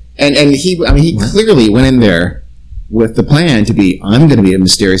 Right? And he. I mean, he clearly went in there with the plan to be. I'm going to be a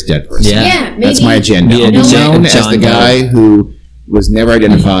mysterious dead person. Yeah. Yeah, maybe. That's my agenda. Yeah, I'll be John- known as John the Doe. guy who was never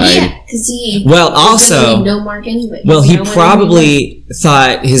identified. Yeah, because he. Well, was gonna also- leave no mark anyway. Well, he No one probably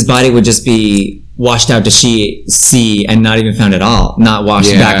thought his body would just be washed out to sea and not even found at all. Not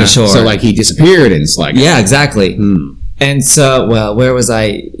washed back ashore. So like he disappeared and it's like Yeah, exactly. Hmm. And so, well, where was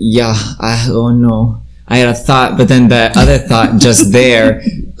I? Yeah, oh no. I had a thought, but then the other thought just there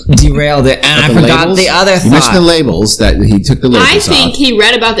derailed it, and I the forgot labels? the other You mentioned the thought. labels that he took the labels I think off. he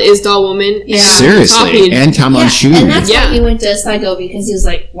read about the Isdal woman. Yeah. Seriously, copied. and Tom on Yeah, shoe. and that's Yeah. why he went to Sligo, because he was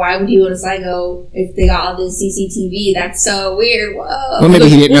like, why would he go to Sligo if they got all this CCTV? That's so weird. Whoa. Well, maybe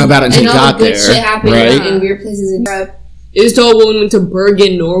he didn't know about it until and he all got the good there, shit happened right? in weird places in Europe. Isdal woman went to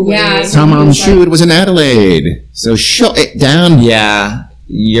Bergen, Norway. Yeah, Tom on shoe. It was in Adelaide. So shut it down. Yeah,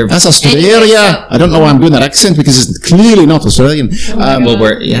 you're. That's Australia. Anyway, so- I don't know why I'm doing that accent because it's clearly not Australian. Well,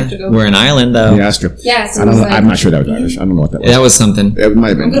 we're an island though. Yeah, that's true. Yeah, so I it don't was know. like, I'm not sure that was Irish. I don't know what that was. That was something. It might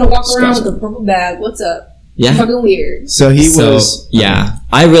have been. I'm gonna walk around Scottish. with a purple bag. What's up? Yeah. Fucking weird. So he So, was. yeah,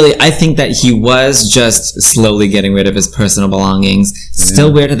 I think that he was just slowly getting rid of his personal belongings.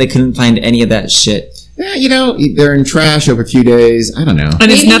 Still weird that they couldn't find any of that shit. Yeah, you know, they're in trash over a few days. I don't know. And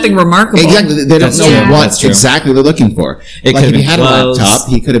it's Maybe- nothing remarkable. Exactly. They don't That's know true. what That's true. exactly they're looking for. It Like could've if he been had clothes. a laptop,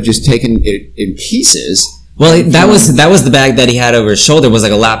 he could have just taken it in pieces Well, that was the bag that he had over his shoulder, was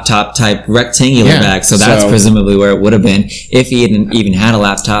like a laptop type rectangular bag. So that's presumably where it would have been if he even had a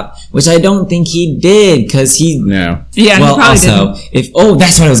laptop, which I don't think he did, because No. Yeah, well, he probably didn't.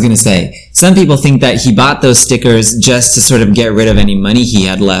 that's what I was gonna say. Some people think that he bought those stickers just to sort of get rid of any money he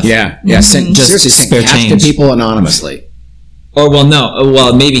had left. Yeah. Just Seriously, spare sent cash change. to people anonymously. Or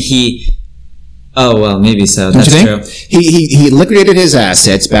maybe he. Oh well, maybe so. Don't That's you true. think? He liquidated his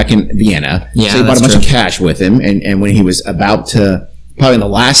assets back in Vienna. Yeah, so he bought a that's bunch of true. cash with him, and when he was about to, probably on the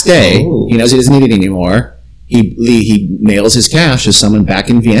last day, Oh. he knows he doesn't need it anymore. He mails his cash to someone back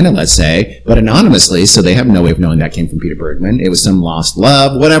in Vienna, let's say, but anonymously, so they have no way of knowing that came from Peter Bergman. It was some lost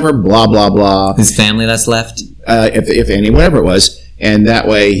love, whatever, blah blah blah. His family that's left. If any, whatever it was, and that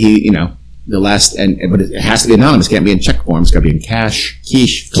way he, the last, but it has to be anonymous. It can't be in check form. It's got to be in cash.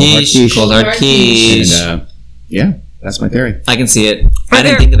 Cold hard quiche. And yeah, that's my theory. I can see it. I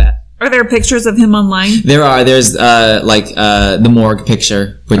there- didn't think of that. Are there pictures of him online? There's the morgue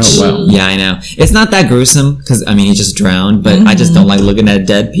picture, which Oh, wow. yeah, I know. It's not that gruesome because he just drowned, but I just don't like looking at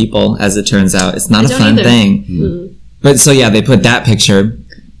dead people. As it turns out, it's not a don't fun either. thing. But so yeah, they put that picture,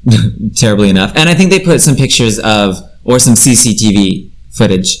 terribly enough, and I think they put some pictures of or some CCTV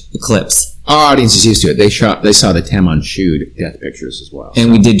footage clips, Our audience is used to it. They saw the Tamon Shud death pictures as well.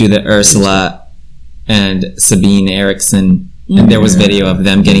 and we did do the Ursula and Sabine Erickson. And there was video of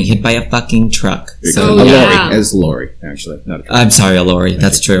them getting hit by a fucking truck. So yeah. Lori, as Lori, actually, not a truck. I'm sorry, Lori.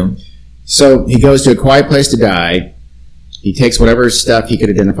 That's true. So he goes to a quiet place to die. He takes whatever stuff he could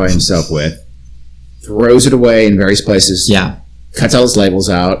identify himself with, throws it away in various places. Yeah. Cuts all his labels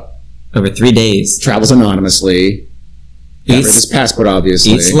out. Over 3 days. Travels anonymously. Got rid of his passport,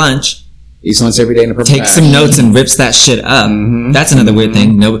 obviously. Eats lunch. Eats lunch every day in a purple Takes bag. some notes and rips that shit up. That's another weird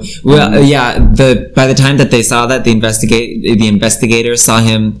thing. No, well, yeah. By the time that they saw that, the investigators saw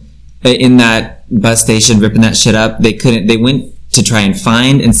him in that bus station ripping that shit up. They couldn't. They went to try and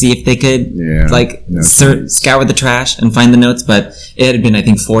find and see if they could scour the trash and find the notes, but it had been, I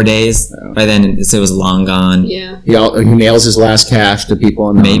think, 4 days by then, so it was long gone. Yeah. He nails his last cash to people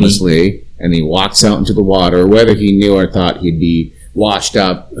anonymously, and he walks out into the water. Whether he knew or thought he'd be washed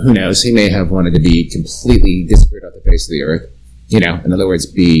up, who knows? He may have wanted to be completely disappeared off the face of the earth. In other words,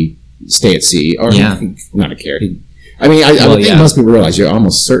 stay at sea, or not a care. I would think most people realize you're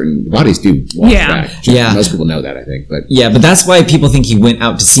almost certain bodies do wash back. Yeah. Most people know that, I think. But yeah, but that's why people think he went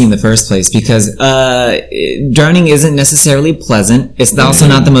out to sea in the first place, because drowning isn't necessarily pleasant. It's also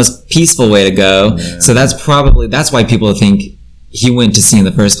not the most peaceful way to go. Yeah. So that's why people think he went to sea in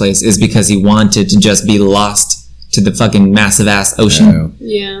the first place, is because he wanted to just be lost to the fucking massive ass ocean.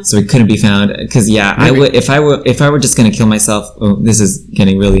 Yeah. So he couldn't be found. Because I would if I were just gonna kill myself. Oh, this is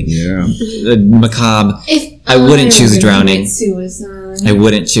getting really macabre. I wouldn't choose drowning. I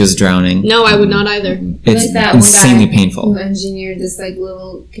wouldn't choose drowning. No, I would not either. It's like that insanely one guy painful. who engineered this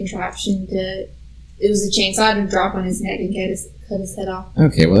little contraption it was a chainsaw to drop on his neck and cut his head off.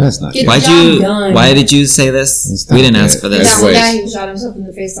 Okay, well that's not. Get Why done. did you say this? We didn't ask for this. That one guy who shot himself in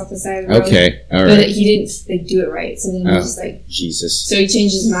the face off the side of the road. Okay, all right. But he didn't do it right, so then he was just Jesus. So he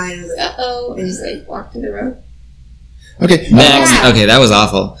changed his mind and was like, uh-oh, and just walked to the road. Okay, next. Okay, that was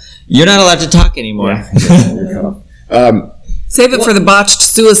awful. You're not allowed to talk anymore. Save it for the botched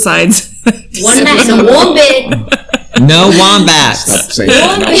suicides. One night, one bed. No wombats. Stop saying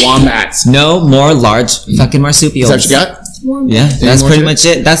that. No wombats. No more large fucking marsupials. Is that what you got? Yeah, that's pretty much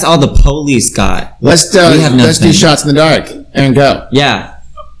it. That's all the police got. Let's do shots in the dark and go. Yeah.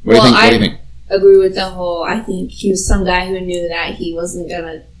 What do you think? Agree with the whole. I think he was some guy who knew that he wasn't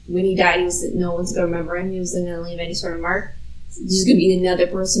gonna. When he died, no one's gonna remember him. He wasn't gonna leave any sort of mark. He's gonna be another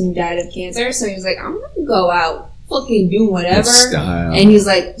person who died of cancer. So he was like, I'm gonna go out, fucking do whatever. And he's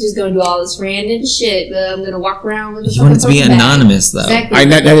like, just gonna do all this random shit. But I'm gonna walk around with. He wanted to be anonymous, though.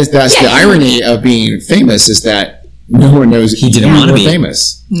 Exactly. That's the irony of being famous, is that no one knows he didn't want to be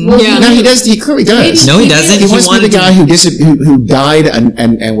famous. Yeah. No, he does. He clearly does. No, he doesn't. He wants to be the guy who died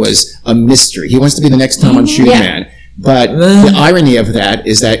and was a mystery. He wants to be the next Tamon Shud man. But the irony of that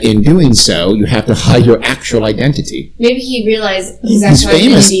is that in doing so, you have to hide your actual identity. Maybe he realized his actual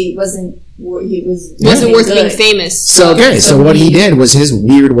identity wasn't worth being famous. So what he did was his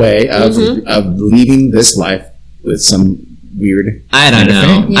weird way of leaving this life with some weird. I don't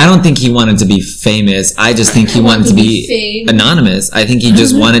know. Yeah. I don't think he wanted to be famous. I just think he wanted to be anonymous. I think he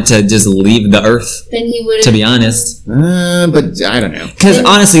just wanted to just leave the earth. Then he would. To be honest. But I don't know. Because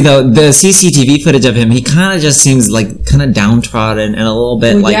honestly, though, the CCTV footage of him, he kind of just seems like kind of downtrodden and a little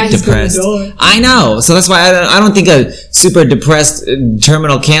bit depressed. I know. So that's why I don't think a super depressed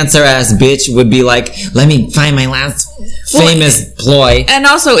terminal cancer ass bitch would be like, let me find my last famous ploy. And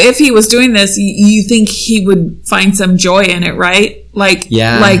also, if he was doing this, you think he would find some joy in it, right? Like,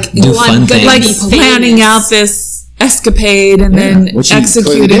 Yeah, like, do fun things. like Famous. planning out this escapade and then Which he clearly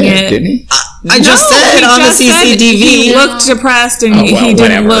executing did, it. didn't he? I just said it on the CCTV. He looked depressed and Oh, well, he didn't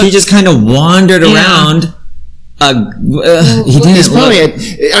whatever. look. He just kind of wandered Yeah. around. He He's didn't probably look.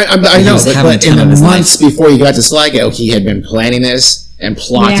 I know, was having but a in time of the his months before he got to Sligo, he had been planning this and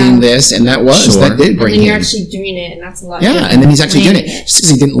plotting this, and that did And bring then you're him. actually doing it, and that's a lot. Yeah, different and then he's actually doing planning it. Just because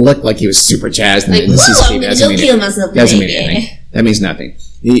he didn't look like he was super jazzed in Like, the whoa, CCTV I'm gonna doesn't go mean kill it- myself doesn't today. mean anything. That means nothing.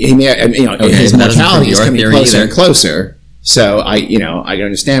 He may, you know, Okay, his that doesn't mortality prove is your coming theory closer either. and closer. So I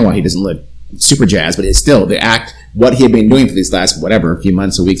understand why he doesn't look super jazzed, but it's still the act. What he had been doing for these last a few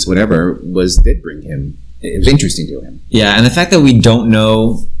months or weeks, whatever, did bring him. It was interesting to him. Yeah, and the fact that we don't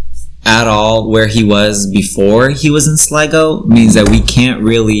know at all where he was before he was in Sligo means that we can't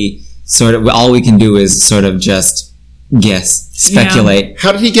really all we can do is sort of just guess, speculate.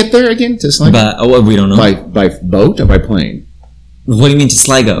 How did he get there again to Sligo? But we don't know. By boat or by plane? What do you mean to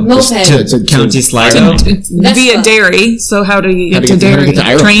Sligo? Moped. To County Sligo? Via Derry. So how do you get to How do you Derry? get to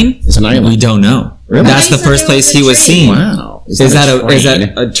Ireland? Train? It's an island. We don't know. Really? That's I the thought first it place was he a was train. seen. Wow. Is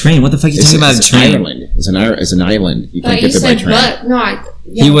that a train? What the fuck are you talking about? A train? Ireland. It's an island. You can't But you get there by said, train. but no,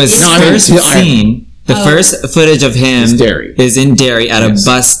 He was No, I mean, first to Ireland. seen. The first footage of him It's Derry. is in Derry at Yes. a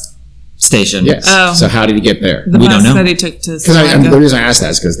bus station. Yes. Oh. So how did he get there? The We bus don't know. that he took to The Sligo. reason I asked that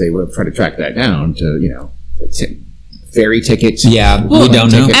is because they would try to track that down to ferry tickets. Yeah, we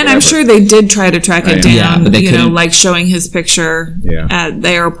don't know. ticket, And I'm whatever. sure they did try to track it Right. down, Yeah, but they couldn't. like showing his picture Yeah. at the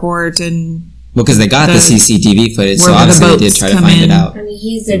airport and Well, because they got the The- CCTV footage, so where the obviously they did boats try to come find it in. out. I mean,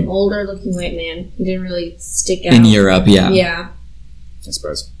 he's an older looking white man. He didn't really stick out. In Europe, yeah. Yeah. I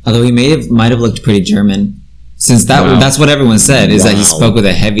suppose. Although he might have looked pretty German. Since Wow. that's what everyone said, is that he Wow. spoke with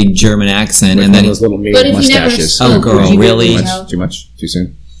a heavy German accent, With and then those little But meaty if you never mustaches. spoke, Oh, would girl, you be really? able to tell? Too much? Too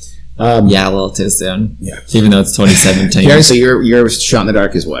soon? yeah, a little too soon. Yeah. Even though it's 2017. Gary, so your shot in the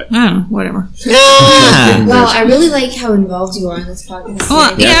dark is what? oh, whatever. Yeah. Wow, I really like how involved you are in this podcast. Well,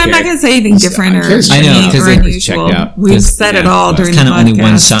 today. yeah, I'm not okay. going to say anything different or, curious. I know, unique 'cause or it was unusual. checked out. We've Just- said it yeah, all it's during Kind the of only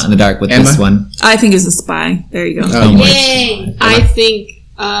one podcast. shot in the dark with Emma? this one. I think he's a spy. There you go. Oh, my. Yay! I think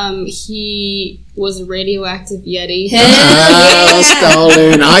he was a radioactive Yeti. Oh,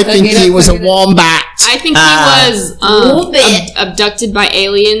 stolen. I think he was a wombat. I think he was Little bit. abducted by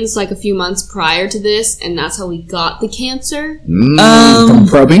aliens like a few months prior to this, and that's how he got the cancer. From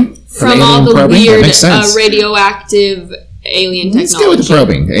probing? From all alien the probing? That weird makes sense. radioactive alien Let's technology. go with the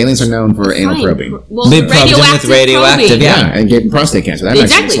probing. Aliens are known for anal Fine. probing. Well, They probed him with radioactive, probing. yeah. And gave him prostate cancer. That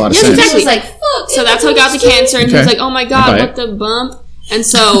Exactly. makes a lot of Yes, sense. exactly. He was like, fuck. So that's how he got the cancer, and he was Okay. like, "Oh my I god, buy what it. the bump?" And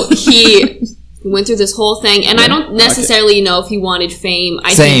so he went through this whole thing, and I don't necessarily know if he wanted fame.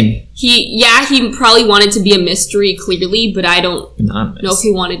 I Same. think he probably wanted to be a mystery, clearly, but I don't Anonymous. know if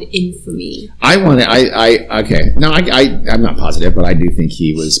he wanted infamy. Okay. No, I'm not positive, but I do think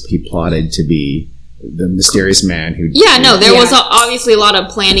he plotted to be the mysterious man who. Yeah, no, there was Yeah. obviously a lot of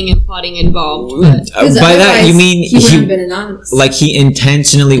planning and plotting involved. But By that you mean he would have been anonymous. like he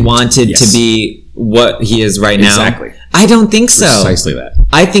intentionally wanted Yes. to be what he is right now? Exactly. I don't think so. Precisely that.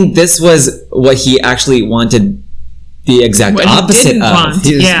 I think this was what he actually wanted the exact What he opposite didn't of. want.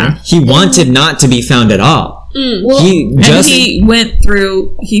 He is- Yeah. He wanted not to be found at all. Well, He And just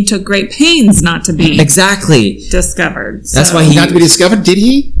he took great pains not to be exactly. discovered. That's so- why he Not to be discovered, did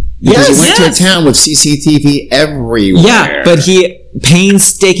he? Because Yes. he went Yes. to a town with CCTV everywhere. Yeah, but he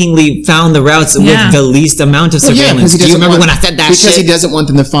painstakingly found the routes Yeah. with the least amount of Well, yeah, surveillance. because he Do you doesn't remember want, when I said that because shit? he doesn't want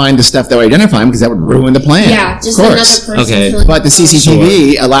them to find the stuff that would identify him because that would ruin the plan. yeah, just of another course. person. Okay. feeling- But the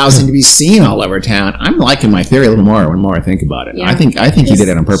CCTV allows him to be seen all over town. I'm liking my theory a little more when more I think about it. Yeah. I think he did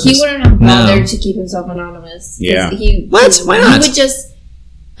it on purpose. He wouldn't have bothered No. to keep himself anonymous. 'Cause Yeah. What? Why not? He would just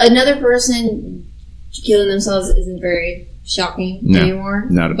another person killing themselves isn't very shocking No, anymore.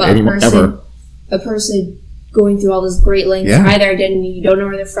 not but anymore, ever. A person going through all this great lengths Yeah. to hide their identity. You don't know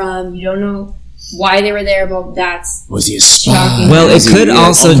where they're from. You don't know why they were there. But that's Was he a spy? Shocking. Well, it Was he- could yeah,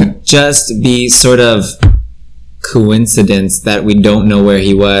 also okay. just be sort of coincidence that we don't know where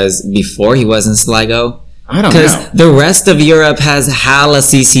he was before he was in Sligo. I don't Because know. the rest of Europe has hella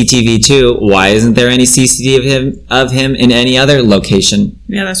CCTV too. Why isn't there any CCTV of him in any other location?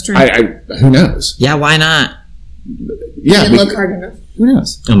 Yeah, that's true. Who knows? Yeah, why not? Yeah, didn't look hard enough. who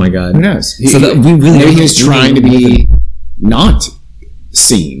knows? Oh my god. Who knows? So that we really maybe don't he was really trying to know be not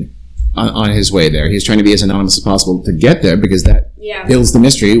seen on his way there. He was trying to be as anonymous as possible to get there because that Yeah. builds the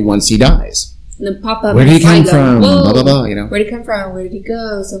mystery once he dies. And then pop up. Where did he come and from? Whoa. Blah blah blah. You know, Where did he come from? Where did he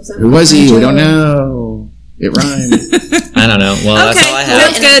go? So who was he? We don't know. It rhymes. I don't know. Well, that's Okay. all I have.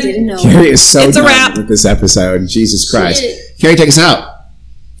 Sounds And I good. didn't know. Carrie is so It's a done wrap. with this episode. Jesus Christ. Shit. Carrie, take us out.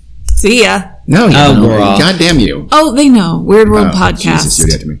 See ya. No, you Oh, don't. girl. God damn you. Oh, they know. Weird World Oh, Podcast. Jesus, you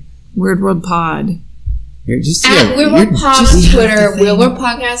did that to me. Weird World Pod. You're just, At you're Weird Pod on just- Twitter, Weird World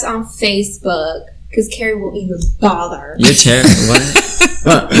Podcast on Facebook, because Carrie won't even bother. Your chair. What?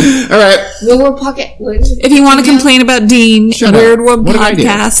 All right. Weird World Podcast. What is it? If you want to complain about Dean, Shut up. Weird World What did I do?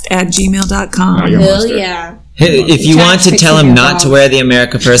 Podcast at gmail.com. Oh, you're Hell monster. yeah. Hey, if you want to tell him not to wear the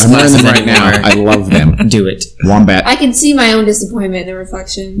America First I'm wearing glasses them right now. anymore, I love them. do it. Wombat. I can see my own disappointment in the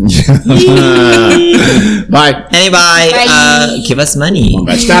reflection. Bye. Anybody, Bye. give us money.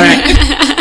 Wombat. Stop it.